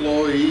my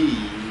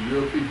employees,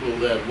 you're people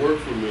that work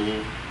for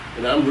me,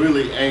 and I'm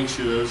really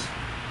anxious,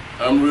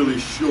 I'm really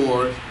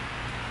short,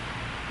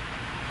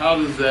 how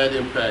does that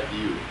impact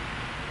you?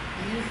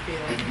 You feel,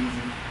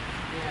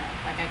 yeah,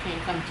 like I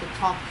can't come to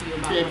talk to you You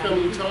about can't what I come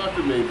need and talk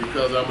to me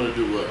because I'm gonna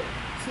do what?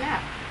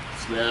 Snap.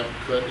 Snap,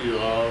 cut you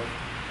off.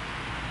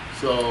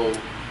 So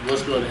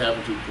what's going to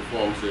happen to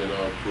performance and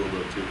our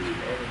productivity?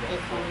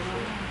 It's going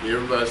on.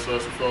 Everybody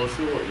starts to fall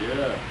short,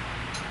 yeah,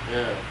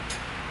 yeah.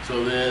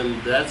 So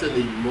then that's an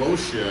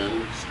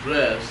emotion,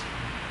 stress,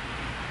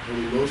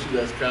 an emotion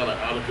that's kind of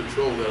out of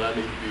control that I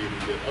need to be able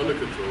to get under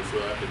control so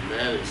I can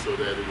manage so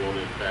that it won't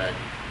impact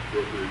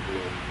what we're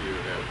doing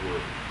here at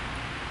work.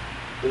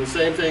 And the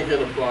same thing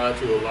can apply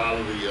to a lot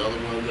of the other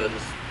ones. I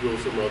just throw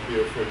some up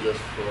here for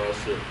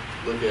us to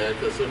look at,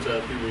 because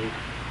sometimes people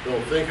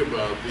don't think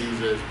about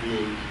these as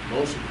being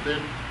emotions. There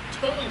are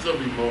tons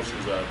of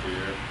emotions out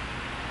there.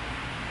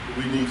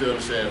 We need to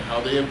understand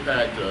how they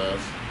impact us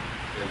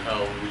and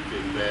how we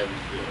can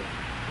manage them.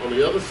 On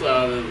the other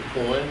side of the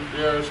coin,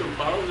 there are some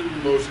positive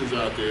emotions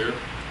out there.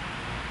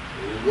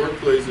 In the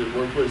workplace,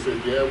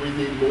 yeah, we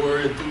need more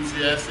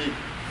enthusiastic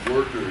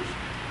workers.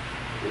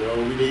 You know,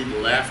 we need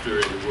laughter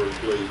in the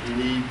workplace. We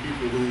need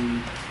people who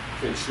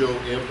can show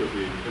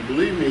empathy. And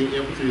believe me,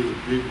 empathy is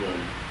a big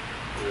one,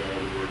 you know,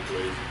 in the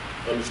workplace.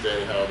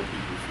 Understanding how other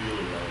people feel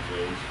about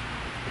things.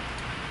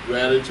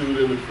 Gratitude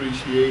and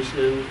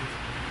appreciation,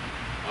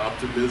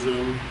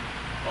 optimism,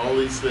 all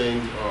these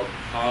things are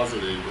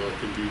positive or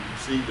can be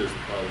perceived as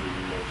positive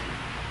emotions.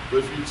 But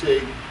if you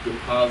take the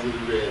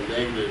positive and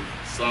negative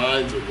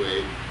signs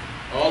away,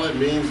 all it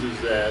means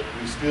is that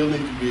we still need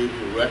to be able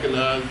to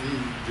recognize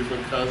these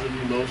different kinds of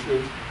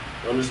emotions,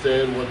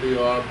 understand what they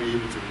are, be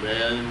able to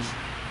manage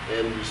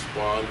and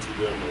respond to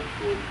them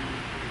appropriately.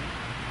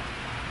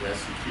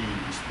 That's the key,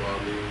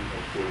 responding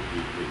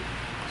appropriately.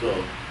 So,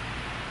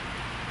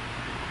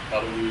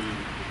 how do we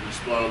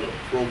respond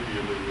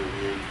appropriately when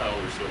we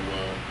encounter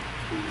someone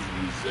who's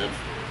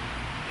resentful?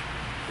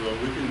 Well,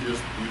 we can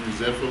just be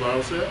resentful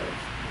ourselves.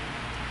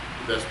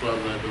 But that's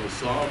probably not going to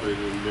solve it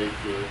and make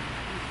it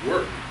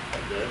work.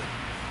 Okay?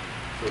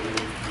 So we need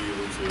to be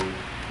able to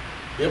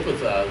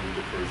empathize with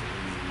the person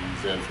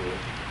who's resentful,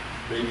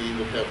 maybe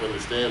even help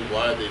understand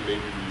why they may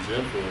be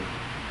resentful,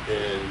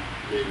 and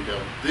maybe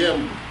help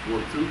them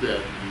work through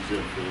that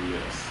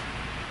resentfulness.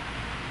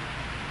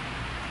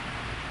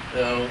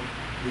 Now,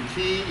 the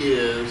key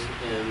is,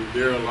 and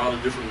there are a lot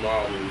of different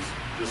models,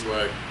 just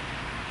like,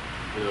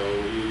 you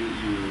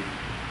know,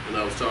 when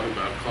I was talking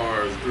about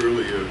cars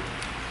earlier,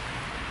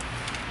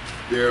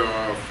 there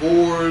are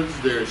Fords,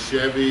 there are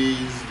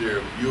Chevys, there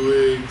are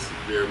Buicks,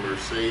 there are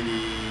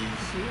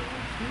Mercedes,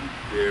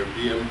 there are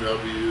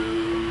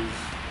BMWs,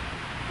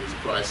 there's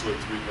Chrysler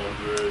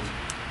 300s.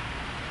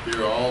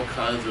 There are all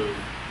kinds of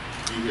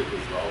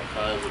vehicles, all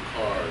kinds of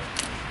cars.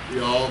 They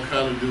all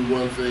kind of do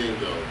one thing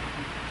though.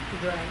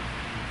 Right.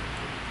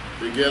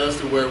 They get us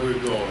to where we're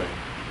going.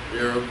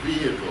 They're a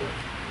vehicle,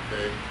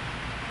 okay?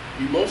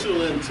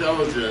 Emotional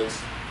intelligence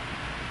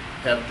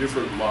have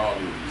different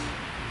models.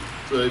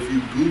 So if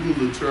you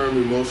Google the term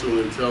emotional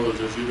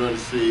intelligence, you're going to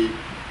see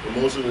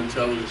emotional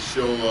intelligence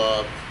show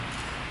up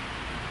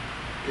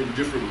in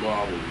different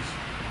models.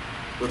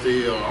 But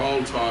they are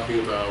all talking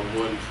about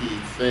one key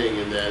thing,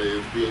 and that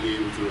is being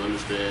able to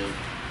understand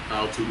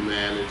how to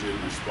manage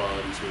and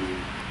respond to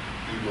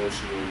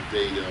emotional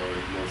data or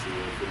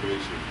emotional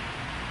information.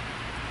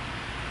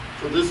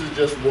 So this is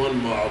just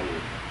one model.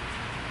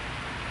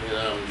 And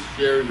I'm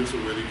sharing this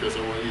with you because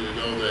I want you to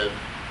know that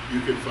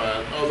you can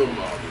find other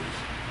models.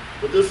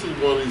 But this is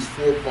one of these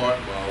 4-part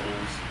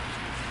models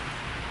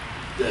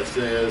that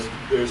says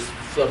there's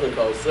something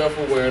called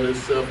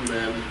self-awareness,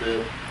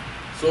 self-management,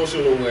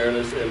 social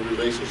awareness, and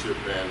relationship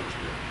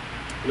management.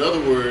 In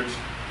other words,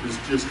 it's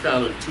just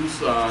kind of two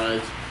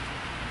sides.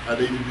 I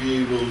need to be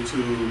able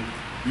to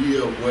be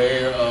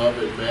aware of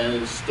and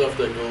manage stuff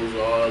that goes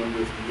on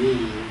with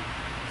me,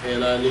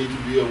 and I need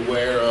to be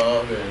aware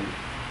of and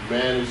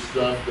manage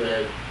stuff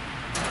that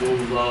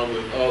goes on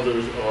with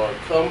others or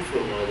come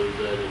from others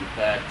that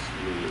impacts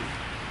me.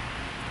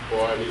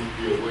 Or I need to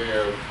be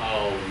aware of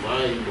how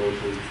my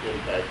emotions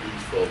impact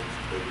these folks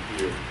over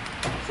here.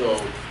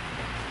 So,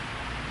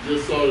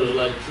 just sort of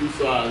like two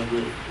sides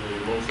with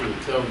the emotional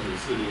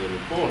intelligence sitting in the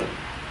corner.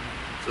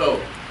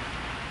 So,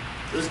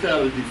 let's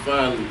kind of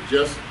define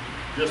just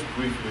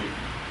briefly.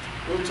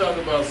 When we talk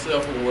about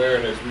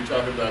self-awareness, we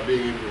talk about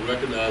being able to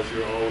recognize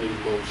your own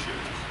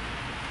emotions.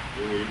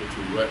 Being able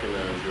to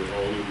recognize your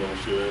own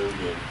emotions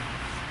and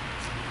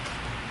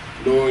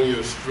knowing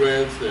your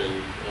strengths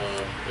and,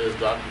 as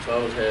Dr.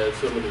 Thomas had,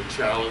 some of the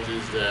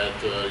challenges that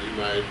you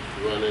might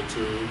run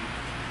into.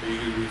 He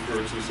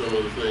referred to some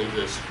of the things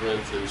as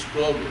strengths and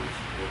struggles,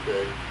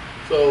 okay?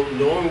 So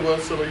knowing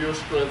what some of your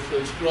strengths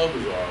and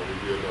struggles are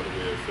would be another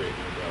way of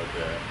thinking about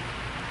that.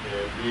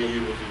 And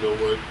being able to know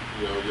what,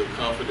 your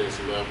confidence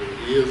level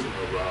is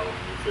around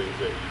the things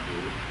that you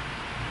do.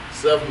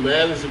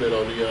 Self-management,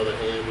 on the other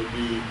hand, would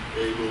be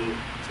able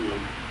to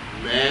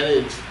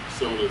manage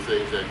some of the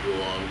things that go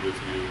on with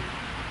you.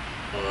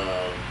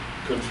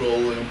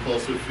 Control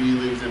impulsive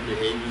feelings and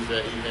behaviors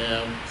that you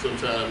have.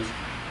 Sometimes,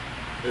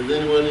 has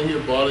anyone in here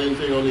bought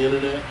anything on the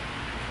internet?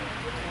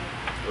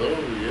 Oh,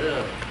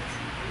 yeah.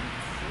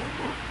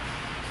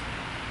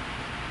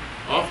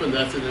 Often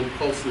that's an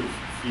impulsive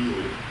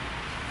feeling.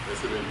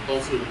 That's an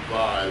impulsive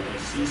vibe. We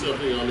see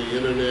something on the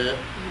internet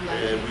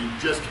and we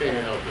just can't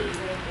help it.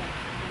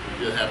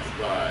 We just have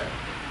to buy it,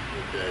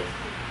 okay?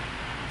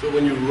 So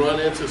when you run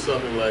into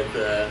something like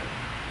that,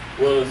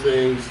 one of the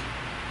things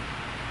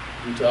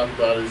we talk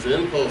about is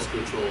impulse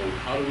control.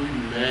 How do we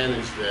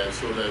manage that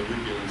so that we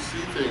can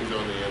see things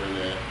on the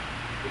internet,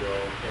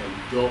 and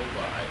don't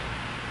buy it,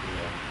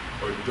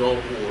 or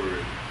don't order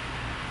it?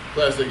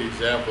 Classic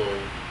example,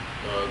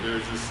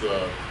 there's this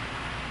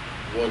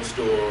one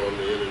store on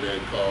the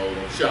internet called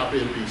Shop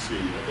NBC.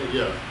 I think,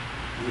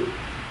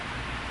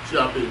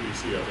 Shop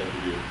NBC, I think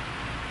it is.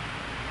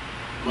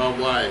 My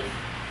wife,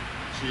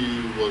 she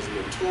was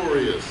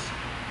notorious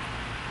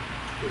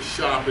for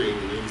shopping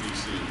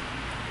NBC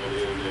on the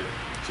internet.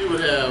 She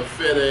would have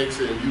FedEx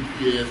and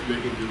UPS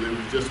making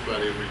deliveries just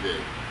about every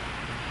day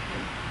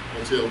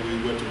until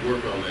we went to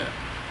work on that.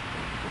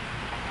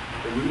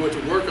 And we went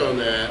to work on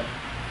that.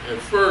 At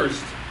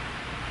first,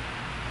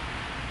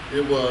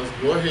 it was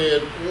go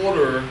ahead,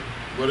 order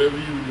whatever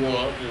you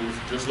want, and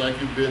just like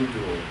you've been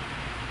doing,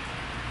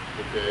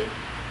 okay?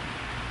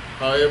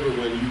 However,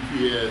 when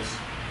UPS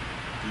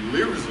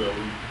delivers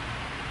them,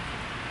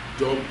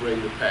 don't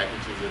bring the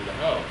packages in the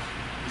house.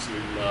 Just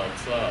leave them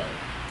outside,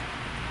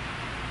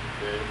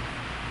 okay?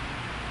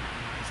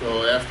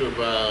 So after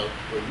about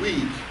a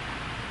week,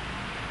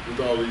 with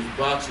all these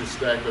boxes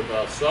stacked up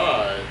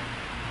outside,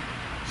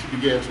 she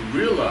began to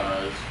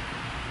realize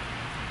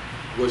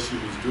what she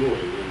was doing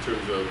in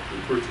terms of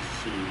the purchases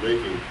she was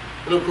making.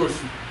 And of course,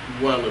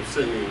 you wound up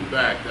sending them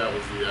back. That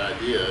was the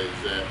idea,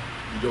 is that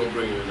you don't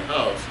bring them in the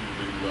house,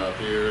 you leave them out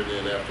there, and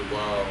then after a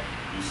while,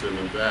 you send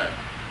them back.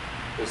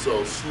 And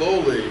so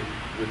slowly,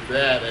 with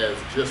that as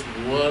just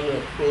one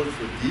approach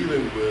for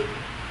dealing with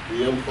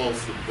the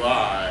impulse to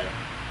buy,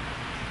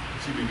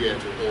 she began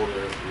to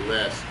order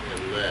less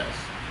and less.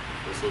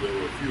 And so there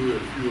were fewer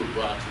and fewer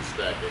boxes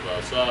stacked up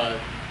outside.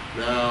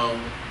 Now,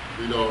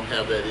 we don't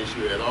have that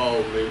issue at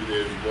all. Maybe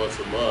there's once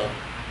a month,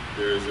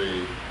 there's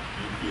a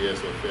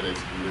UPS or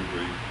FedEx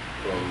delivery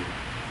from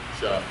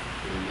Shop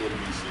in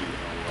NBC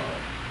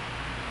online.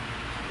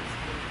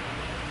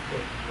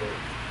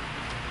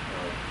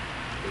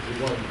 Is it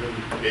one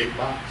really big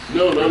box?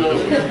 No.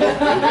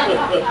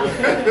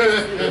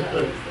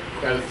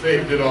 Kind of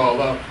saved it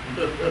all up.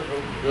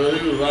 No,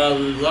 there was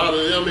a lot of,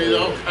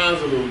 all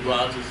kinds of little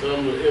boxes,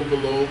 some with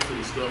envelopes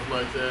and stuff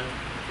like that.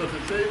 But the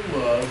thing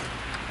was,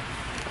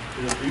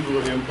 people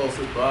are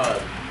impulsive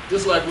buys.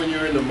 Just like when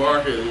you're in the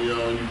market and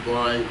you're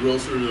buying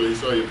groceries, or you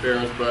saw your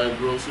parents buying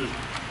groceries,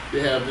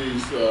 they have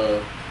these,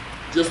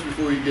 just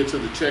before you get to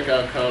the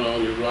checkout counter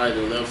on your right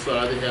and left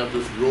side, they have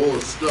this row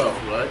of stuff,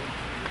 right?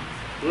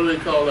 What do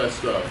they call that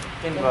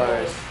stuff?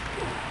 Inverse.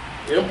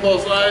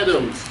 Impulse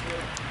items.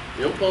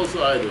 Impulse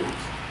items.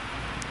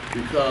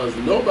 Because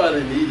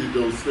nobody needed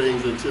those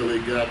things until they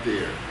got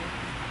there.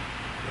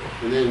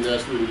 And then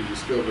that's when you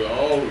discover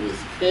all of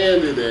this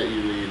candy that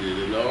you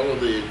needed and all of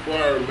the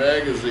Inquirer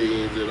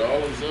magazines and all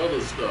this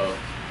other stuff.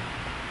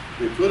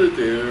 They put it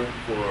there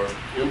for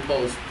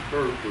impulse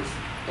purpose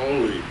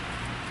only.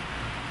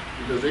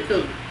 Because they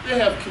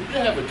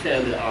have a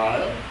candy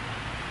aisle,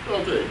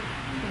 don't they?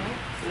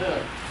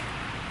 Yeah.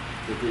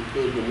 But they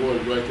put the one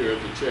right there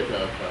at the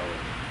checkout counter.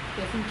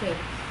 Just in case.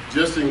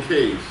 Just in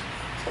case.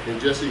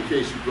 And just in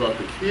case you brought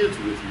the kids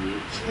with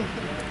you.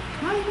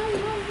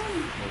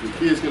 The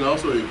kids can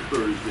also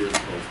encourage the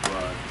impulse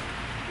buy.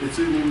 It's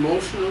an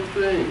emotional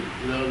thing,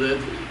 anyway,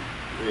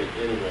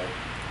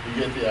 you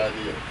get the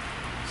idea.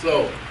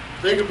 So,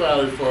 think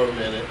about it for a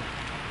minute,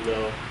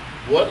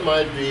 what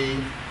might be,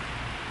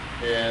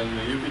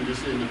 and you can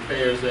just in the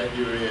pairs that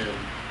you're in,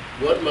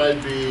 what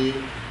might be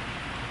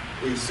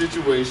a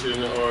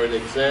situation or an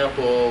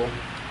example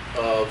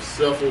of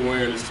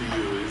self-awareness to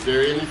you? Is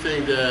there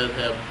anything that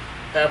have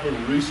happened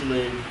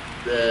recently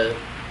that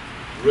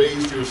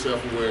raised your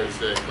self-awareness,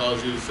 that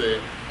caused you to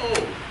say,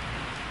 oh,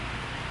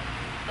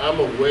 I'm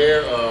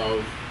aware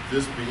of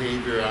this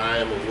behavior, I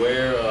am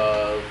aware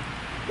of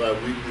my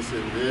weakness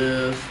in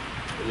this?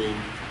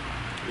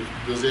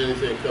 Does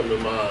anything come to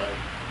mind?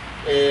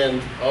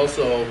 And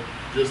also,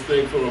 just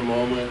think for a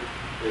moment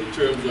in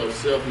terms of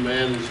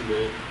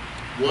self-management,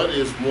 what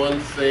is one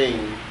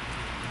thing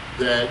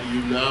that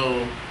you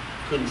now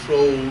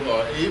control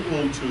or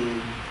able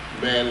to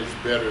manage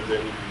better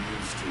than you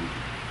used to?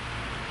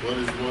 What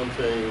is one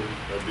thing,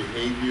 a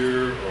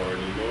behavior or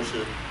an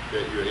emotion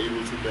that you're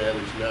able to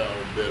manage now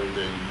better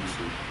than you used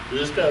to? So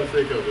just kind of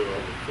think of it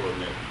for a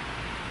minute.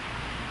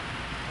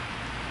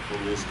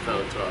 And just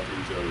kind of talk to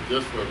each other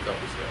just for a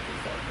couple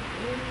seconds.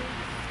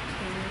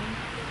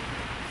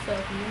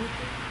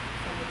 Self-immunity.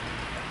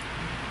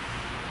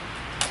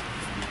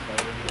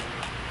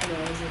 You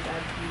know, just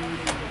actually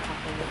needing to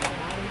talk over my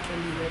body and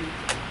be ready to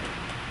talk.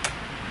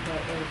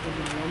 But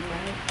everything on one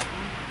side,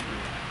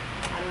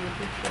 I don't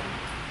appreciate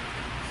it.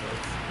 So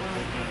it's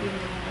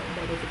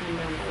that it's come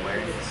down to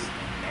awareness.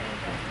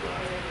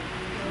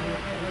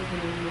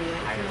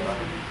 Higher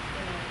level.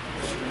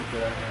 The strength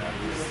that I have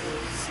is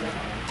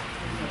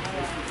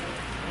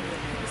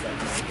it's like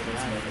this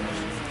defense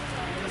mechanism.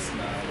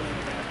 Smile when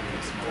I'm happy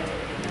and smile.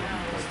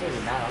 It's still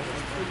now.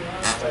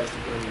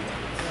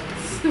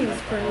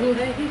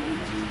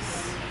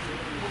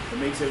 It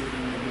makes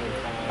everything more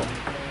calm.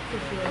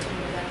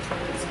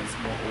 It's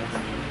more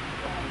opening.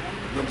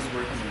 I'm just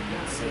working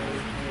in sales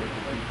and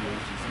working with people.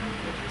 It's just me.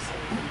 Just,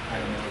 I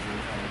don't know.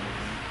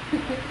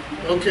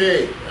 Okay,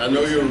 I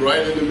know you're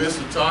right in the midst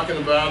of talking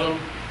about them,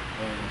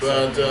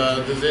 but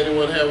does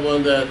anyone have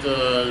one that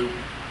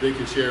they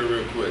can share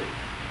real quick?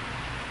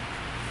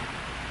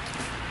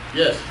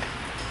 Yes.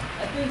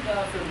 I think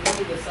for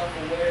me, the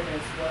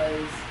self-awareness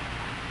was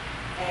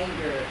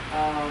anger.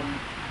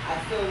 I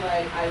feel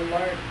like I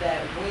learned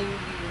that when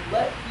you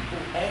let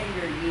people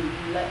anger you,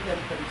 you let them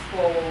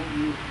control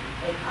you.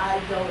 And I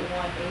don't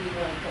want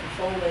anyone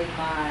controlling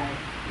my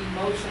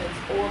emotions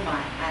or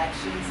my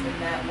actions in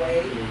that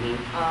way.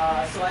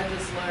 So I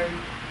just learned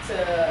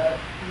to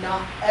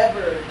not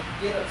ever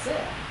get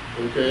upset.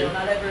 Okay. You know,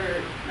 not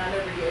ever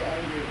get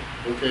angry.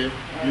 Okay.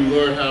 You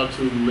learn how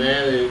to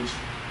manage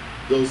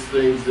those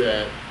things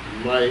that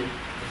might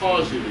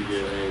cause you to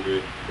get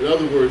angry. In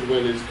other words,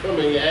 when it's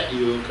coming at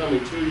you,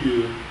 coming to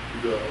you,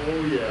 you go,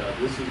 oh yeah,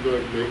 this is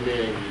going to make me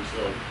angry.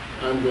 So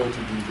I'm going to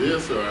do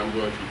this, or I'm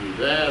going to do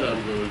that,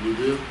 I'm going to do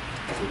this,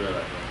 so that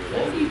I can get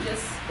Or angry. you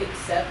just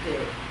accept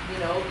it. You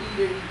know,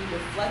 either you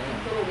deflect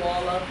and put a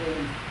wall up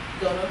and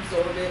don't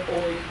absorb it,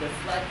 or you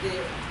deflect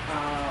it.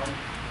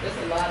 There's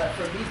a lot of,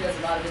 for me, there's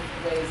a lot of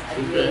different ways I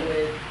deal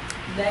with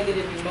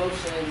negative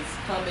emotions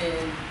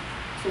coming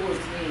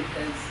towards me,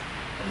 because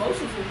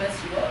emotions will mess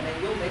you up, man.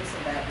 You'll make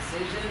some bad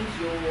decisions.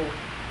 You'll,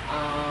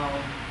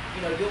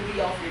 you'll be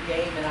off your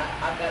game, and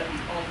I've got to be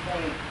on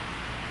point.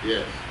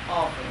 Yes.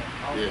 Often.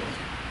 Yes.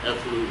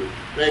 Absolutely.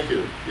 Thank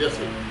you. Yes,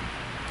 sir.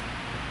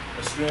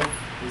 A strength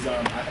is I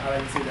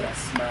like to say that I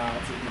smile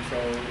to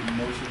control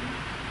emotion.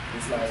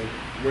 It's like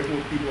working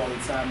with people all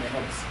the time. It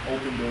helps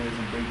open doors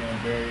and break down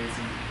barriers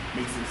and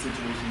makes the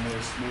situation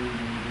more smooth.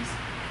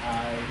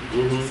 And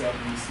you just introduce yourself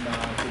and you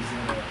smile,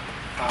 present a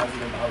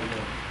positive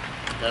outlook.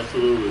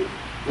 Absolutely.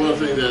 One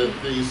thing that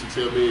they used to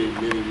tell me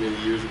many, many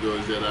years ago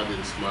is that I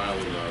didn't smile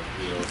enough,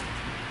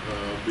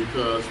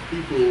 because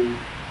people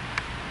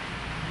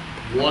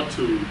want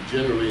to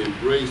generally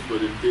embrace,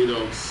 but if they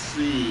don't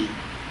see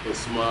a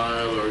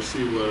smile or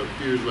see what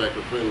appears like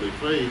a friendly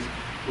face,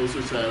 most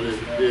of the time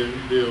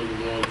they'll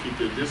want to keep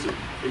their distance,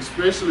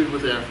 especially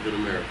with African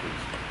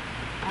Americans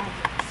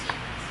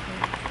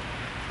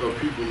or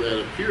people that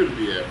appear to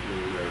be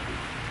African American.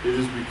 It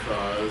is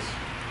because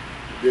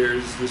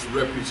there's this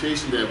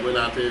reputation that went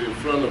out there in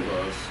front of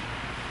us.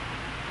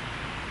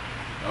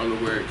 I don't know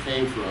where it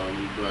came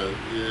from, but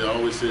it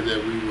always said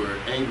that we were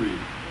angry.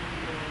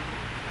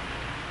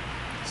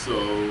 So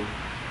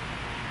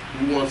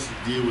who wants to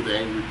deal with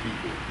angry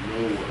people?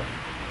 No one.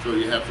 So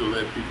you have to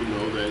let people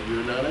know that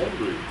you're not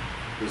angry.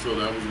 And so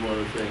that was one of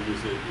the things they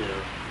said,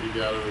 you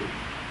gotta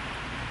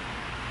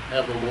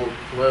have a more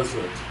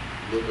pleasant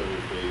look on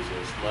your face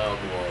and smile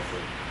more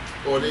often.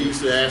 Or they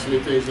used to ask me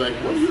things like,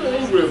 what are you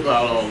angry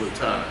about all the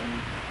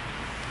time?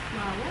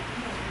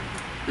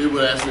 They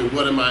would ask me,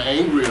 what am I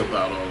angry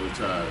about all the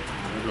time?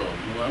 I go,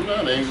 well, I'm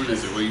not angry. They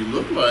say, well, you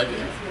look like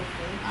it.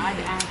 I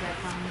had asked that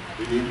from.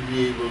 We need to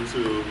be able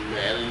to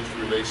manage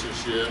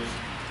relationships.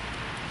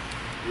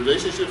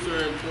 Relationships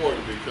are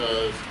important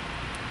because,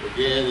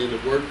 again, in the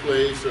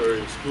workplace or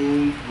in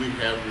school, we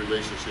have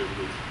relationships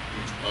with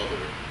each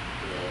other,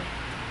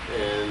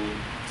 and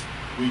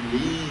we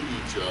need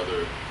each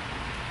other.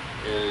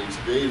 And in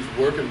today's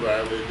work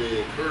environment,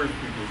 they encourage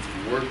people to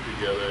work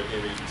together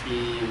in a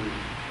team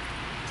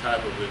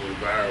type of an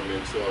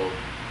environment. So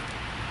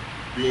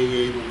being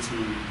able to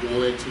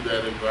go into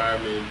that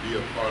environment and be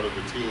a part of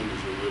the team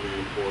is a really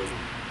important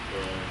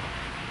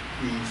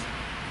piece.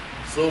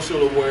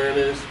 Social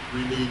awareness,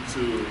 we need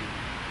to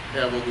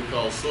have what we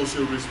call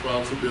social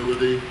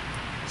responsibility.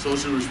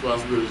 Social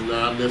responsibility is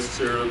not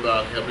necessarily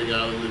about helping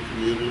out in the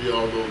community,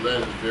 although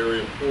that is very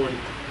important.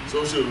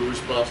 Social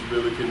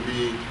responsibility can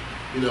be,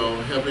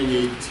 helping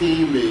a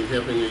teammate,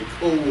 helping a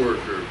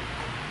coworker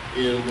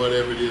in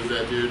whatever it is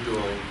that they're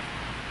doing.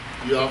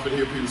 You often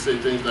hear people say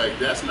things like,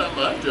 that's not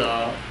my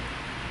job.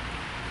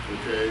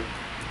 Okay?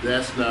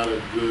 That's not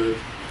a good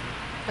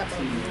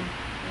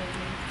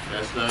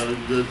That's not a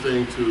good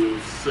thing to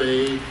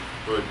say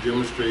or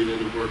demonstrate in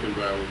the work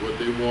environment. What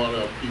they want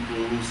are people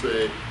who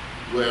say,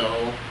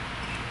 well,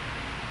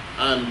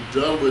 I'm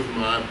done with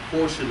my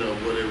portion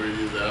of whatever it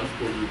is that I'm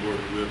supposed to be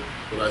working with,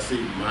 but I see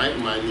Mike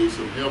might need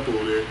some help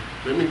over there.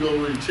 Let me go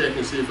over and check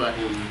and see if I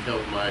can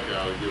help Mike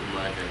out and give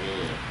Mike a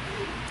hand.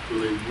 So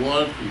they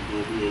want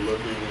people who are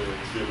looking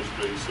to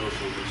demonstrate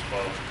social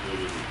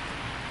responsibility.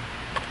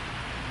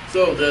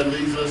 So that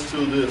leads us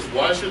to this.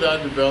 Why should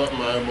I develop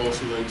my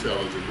emotional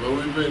intelligence? Well,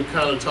 we've been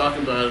kind of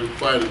talking about it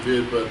quite a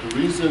bit, but the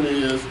reason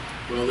is,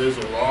 well, there's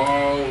a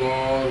long,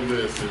 long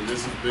list, and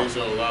this is based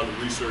on a lot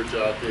of research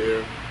out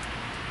there.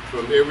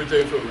 From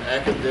everything from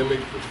academic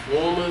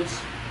performance,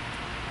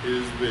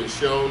 it has been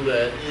shown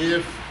that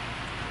if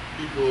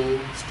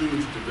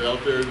students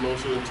develop their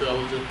emotional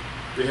intelligence,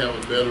 they have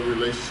a better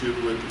relationship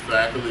with the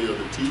faculty or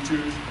the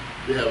teachers,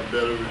 they have a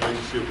better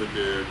relationship with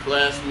their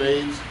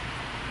classmates,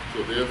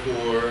 so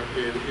therefore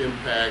it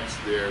impacts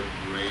their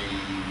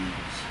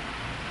grades.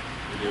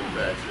 It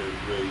impacts their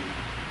grades.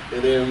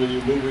 And then when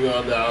you're moving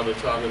on down to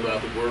talking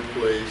about the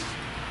workplace,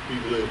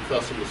 people in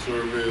customer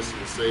service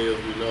and sales,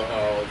 we know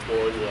how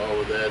important all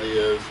of that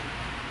is.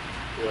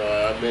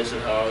 I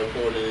mentioned how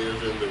important it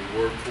is in the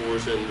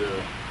workforce and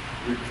the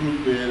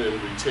recruitment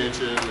and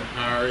retention,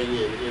 hiring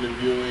and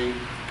interviewing,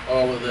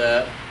 all of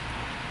that.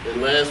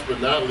 And last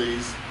but not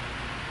least,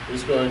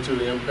 it's going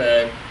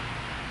to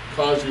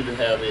cause you to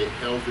have a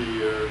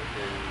healthier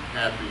and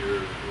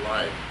happier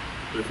life.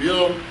 But if you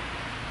don't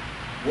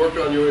work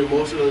on your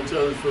emotional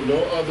intelligence for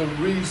no other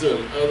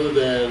reason other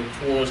than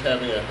towards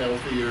having a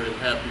healthier and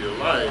happier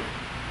life,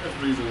 that's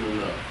reason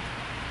enough.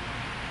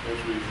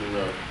 That's reason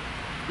enough.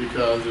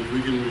 Because if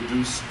we can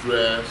reduce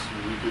stress,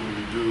 we can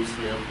reduce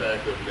the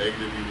impact of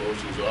negative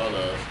emotions on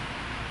us,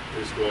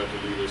 it's going to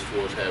lead us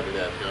towards having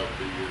that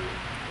healthier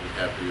and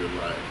happier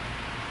life.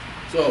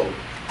 So,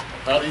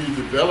 how do you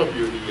develop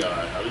your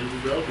EI? How do you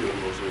develop your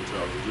emotional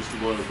intelligence? This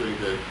is one of the things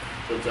that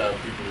sometimes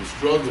people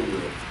struggle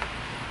with.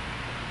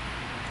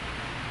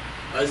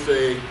 I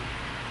say,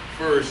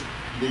 first,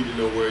 you need to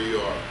know where you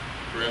are.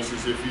 For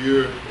instance, if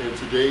you're in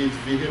today's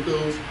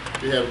vehicles,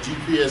 they have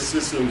GPS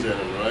systems in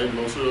them, right?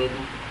 Most of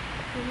them.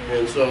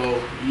 And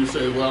so you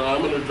say, well,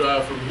 I'm going to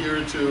drive from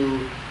here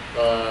to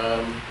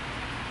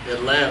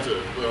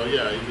Atlanta. Well,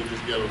 yeah, you can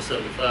just get on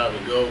 75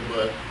 and go,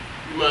 but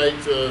you might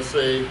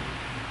say,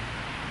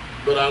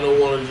 but I don't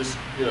want to just,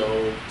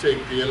 take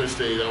the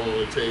interstate. I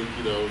want to take,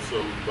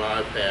 some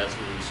bypasses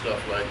and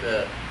stuff like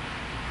that.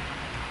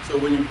 So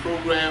when you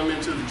program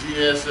into the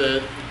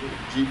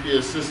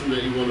GPS system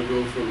that you want to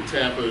go from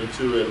Tampa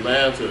to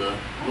Atlanta,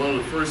 one of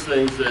the first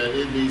things that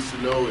it needs to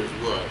know is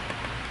what?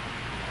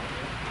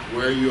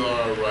 Where you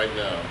are right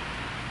now.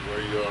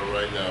 Where you are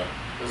right now.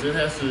 Because it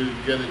has to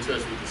get in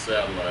touch with the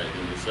satellite,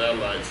 and the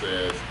satellite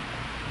says,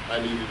 I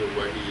need to know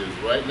where he is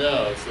right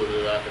now so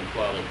that I can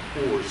plot a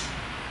course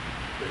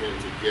for him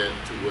to get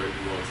to where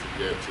he wants to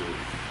get to.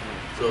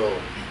 So,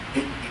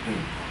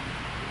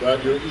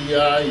 about your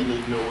EI, you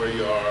need to know where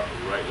you are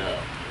right now.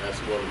 That's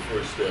one of the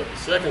first steps. The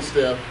second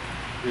step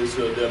is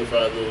to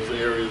identify those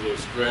areas of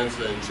strengths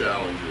and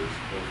challenges,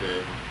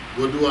 okay?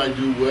 What do I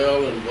do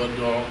well and what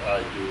don't I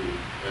do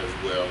as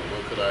well? And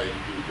what could I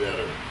do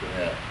better,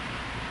 perhaps?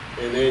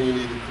 And then you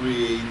need to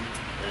create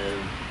an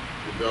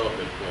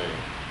development plan.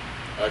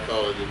 I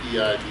call it an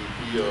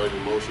EIDP, or an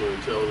Emotional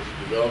Intelligence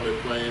Development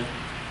Plan.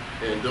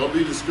 And don't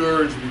be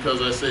discouraged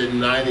because I said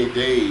 90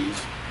 days.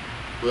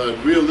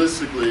 But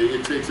realistically,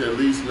 it takes at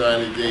least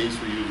 90 days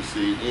for you to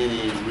see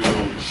any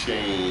real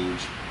change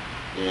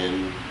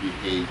in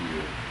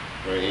behavior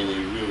or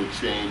any real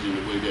change in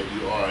the way that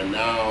you are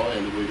now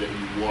and the way that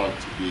you want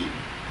to be.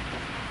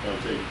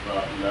 It'll take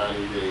about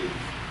 90 days.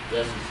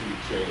 That's to see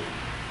change.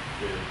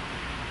 Okay.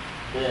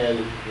 And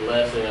the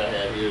last thing I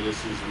had here,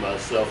 this is my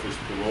selfish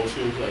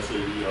promotions. I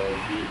said, be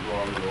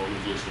involved in an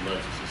organization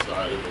like the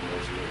Society of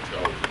Emotional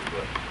Intelligence,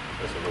 but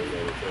that's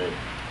another thing.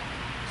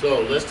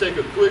 So let's take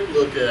a quick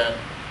look at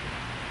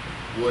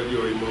what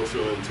your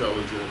emotional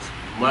intelligence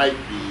might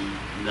be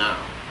now,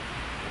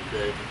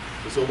 okay?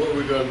 And so what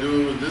we're going to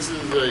do, this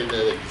is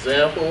an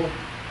example.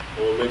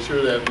 We'll make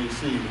sure that we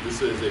see that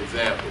this is an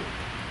example,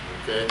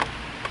 okay?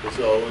 And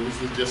so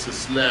this is just a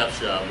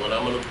snapshot. What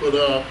I'm going to put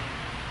up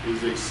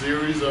is a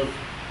series of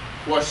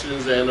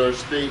questions and or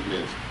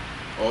statements.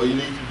 All you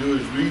need to do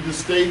is read the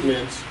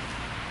statements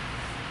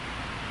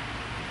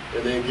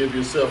and then give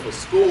yourself a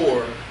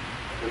score.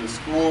 And the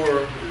score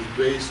is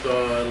based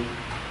on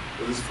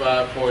this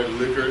 5-point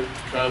Likert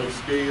kind of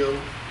scale.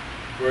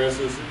 For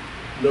instance,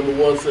 number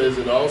 1 says,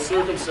 in all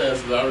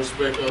circumstances, I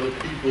respect other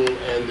people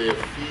and their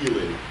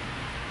feelings.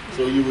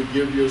 So you would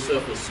give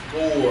yourself a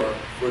score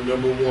for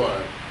number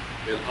 1,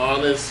 an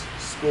honest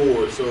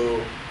score.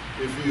 So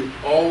if you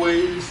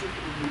always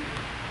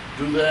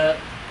do that,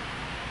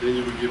 then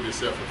you would give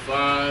yourself a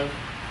 5.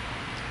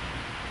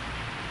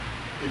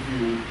 If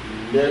you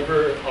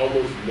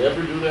almost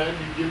never do that,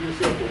 you give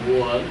yourself a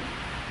 1.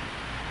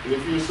 And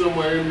if you're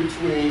somewhere in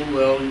between,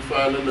 well, you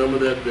find a number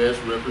that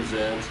best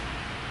represents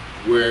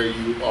where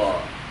you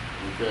are,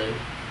 okay?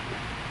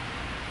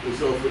 And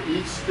so for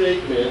each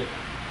statement,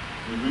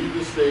 you read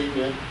the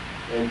statement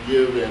and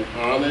give an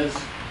honest,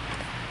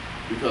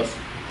 because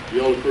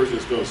the only person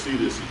that's going to see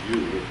this is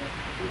you,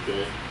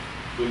 Okay?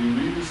 So you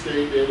read the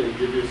statement and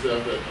give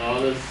yourself an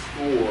honest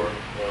score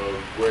of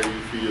where you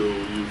feel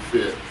you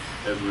fit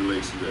as it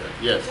relates to that.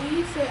 Yes? When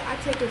you say I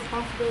take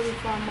responsibility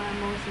for my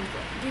emotions,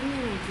 give me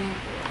an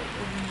example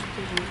of you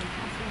taking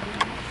responsibility for your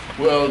emotions.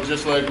 Well,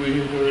 just like we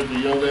heard the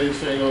young lady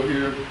saying over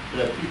here,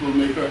 that people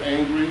make her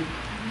angry,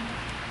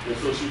 and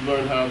so she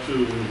learned how to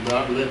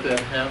not let that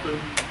happen.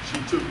 She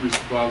took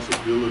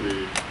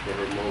responsibility for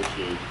her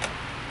emotions.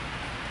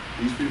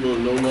 These people are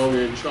no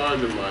longer in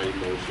charge of my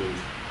emotions.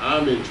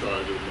 I'm in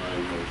charge of my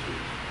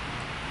emotions.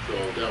 So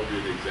that would be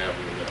an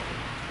example of that.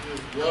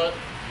 What?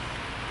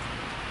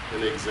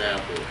 An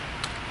example.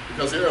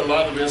 Because there are a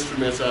lot of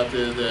instruments out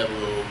there that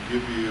will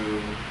give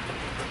you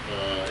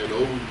an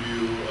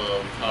overview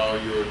of how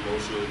your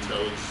emotional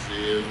intelligence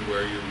is,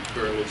 where you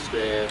currently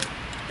stand.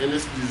 And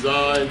it's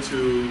designed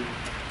to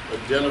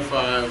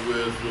identify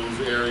with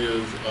those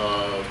areas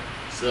of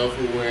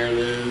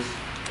self-awareness,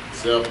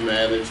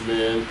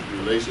 self-management,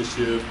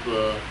 relationship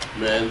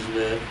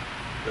management,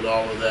 and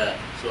all of that.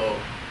 So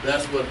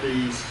that's what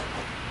these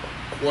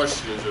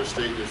questions or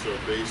statements are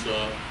based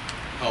on.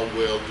 How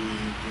well do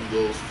you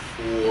do those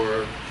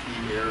 4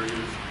 key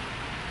areas?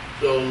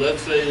 So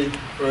let's say,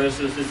 for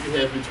instance, if you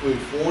have between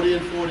 40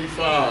 and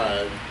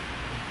 45,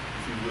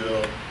 if you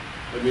will,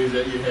 that means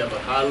that you have a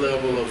high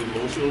level of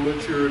emotional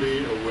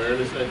maturity,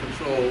 awareness, and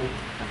control.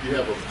 You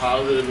have a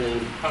positive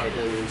and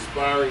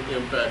inspiring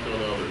impact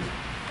on others.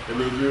 I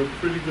mean, you're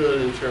pretty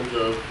good in terms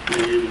of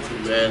being able to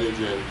manage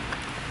and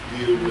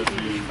deal with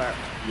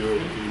your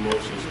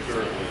emotions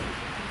currently.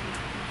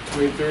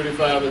 Between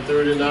 35 and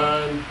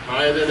 39,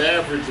 higher than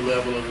average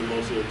level of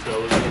emotional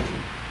intelligence,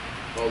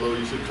 although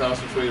you should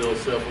concentrate on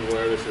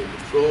self-awareness and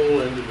control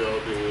and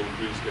developing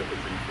increased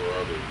empathy for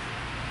others.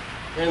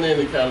 And then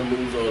it kind of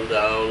moves on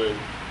down, and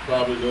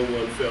probably no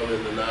one fell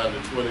in the 9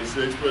 to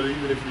 26, but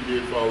even if you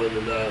did fall in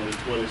the 9 to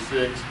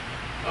 26,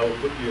 I would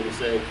put you in the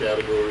same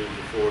category as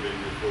the 40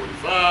 to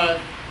 45,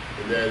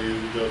 and that is,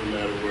 it doesn't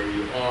matter where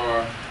you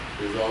are,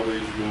 there's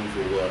always room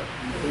for what?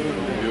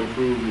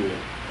 Improvement,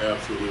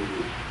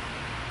 absolutely.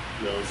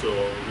 You know, so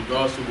in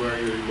regards to where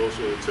your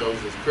emotional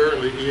intelligence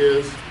currently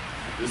is,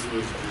 this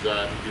was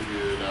designed to give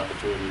you an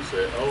opportunity to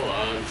say, oh,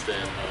 I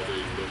understand how they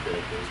look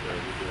at this and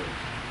everything.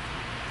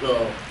 So,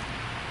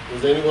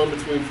 was anyone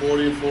between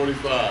 40 and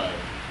 45?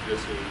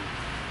 Yes,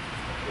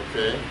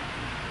 okay.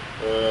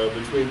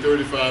 Between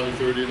 35 and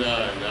 39.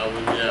 Now,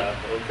 yeah,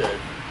 okay.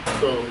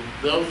 So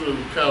those are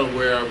kind of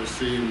where I was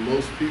seeing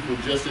most people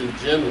just in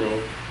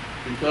general,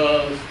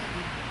 because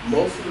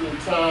most of the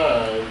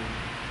time,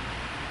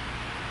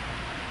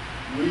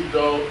 we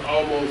don't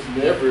almost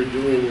never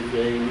do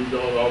anything. We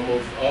don't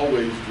almost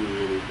always do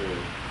anything.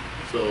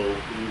 So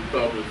we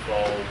probably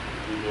fall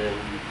within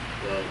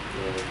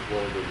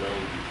one of the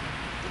ranges.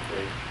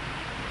 Okay.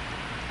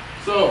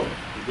 So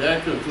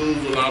that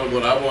concludes a lot of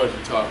what I wanted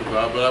to talk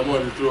about, but I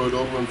wanted to throw it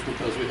open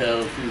because we have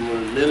a few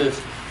more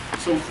minutes.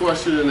 Some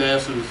questions and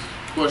answers,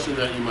 questions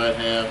that you might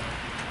have,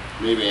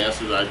 maybe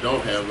answers I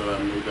don't have,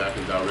 but maybe I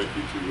can direct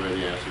you to where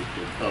the answers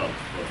can come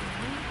from.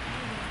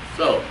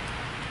 So,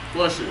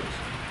 questions?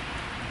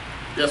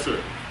 Yes, sir.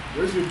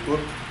 Where's your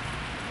book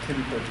can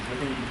be purchased? Where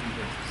can you be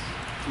purchased?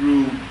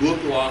 Through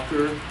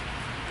BookLocker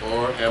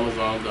or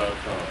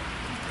Amazon.com.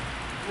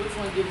 Which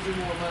one gives you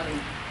more money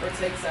or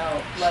takes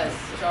out less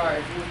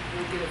charge?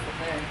 We'll get it from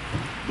there.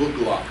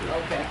 BookLocker.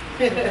 Okay.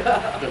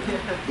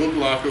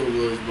 BookLocker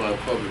was my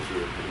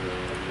publisher. The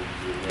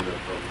one that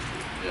published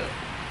it. Yeah.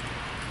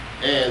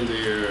 And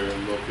they're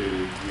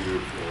located here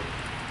for.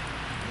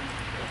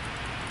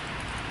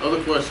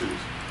 Other questions?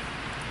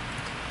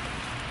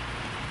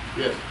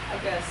 Yes. I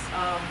guess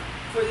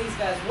for these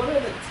guys, what are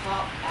the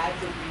top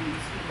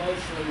attributes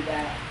emotionally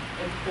that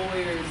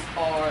employers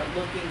are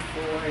looking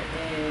for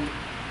in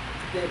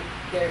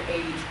their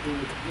age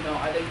group? You know,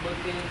 are they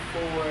looking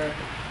for,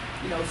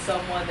 you know,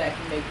 someone that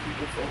can make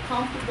people feel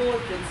comfortable?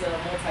 If it's a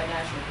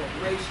multinational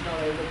corporation,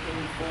 are they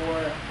looking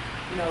for,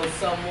 you know,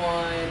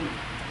 someone?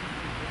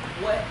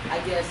 What, I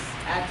guess,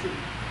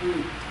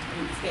 attributes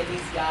can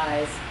these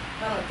guys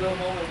kind of go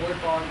home and work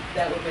on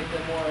that would make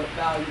them more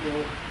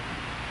valuable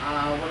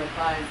when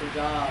applying for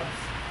jobs?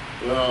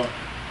 Well,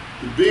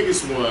 the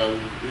biggest one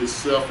is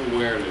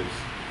self-awareness.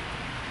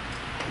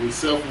 And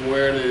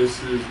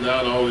self-awareness is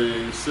not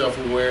only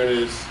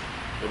self-awareness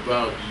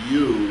about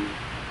you,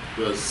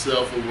 but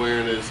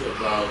self-awareness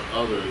about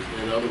others.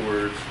 In other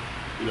words,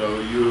 you know,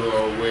 you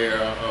are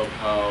aware of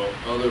how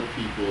other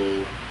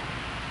people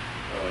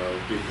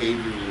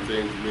behaviors and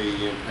things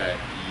may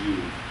impact you.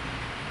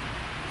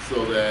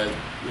 So that,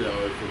 you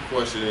know, if a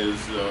question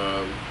is,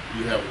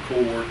 you have a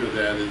coworker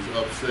that is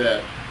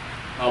upset,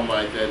 how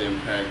might that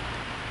impact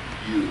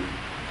you?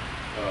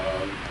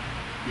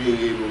 Being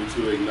able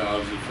to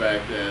acknowledge the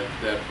fact that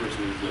that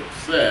person is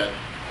upset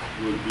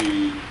would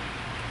be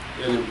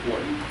an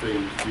important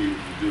thing to be able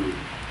to do.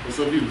 And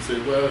some people say,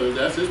 well,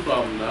 that's his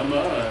problem, not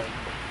mine.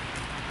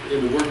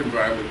 In the work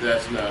environment,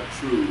 that's not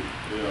true.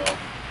 You know,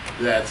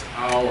 that's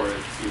our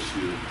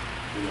issue.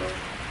 You know,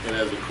 and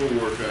as a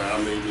coworker, I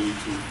may need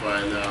to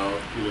find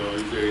out, you know,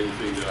 is there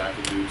anything that I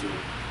can do to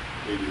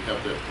maybe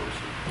help that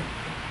person.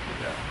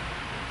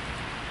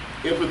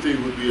 Yeah. Empathy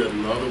would be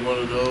another one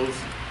of those.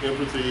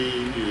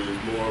 Empathy is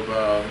more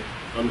about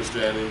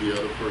understanding the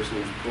other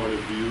person's point of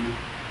view,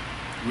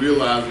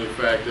 realizing the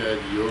fact that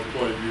your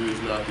point of view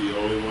is not the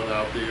only one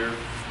out there.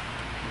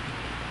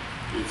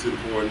 It's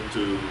important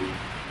to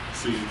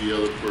see the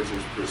other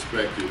person's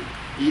perspective.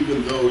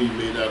 Even though you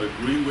may not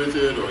agree with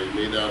it, or you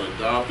may not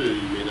adopt it,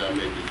 you may not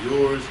make it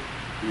yours,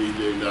 you need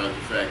to acknowledge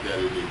the fact that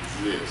it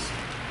exists.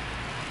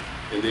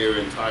 And they're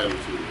entitled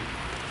to it.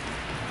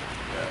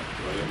 Yeah,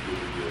 so I think we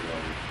would do that.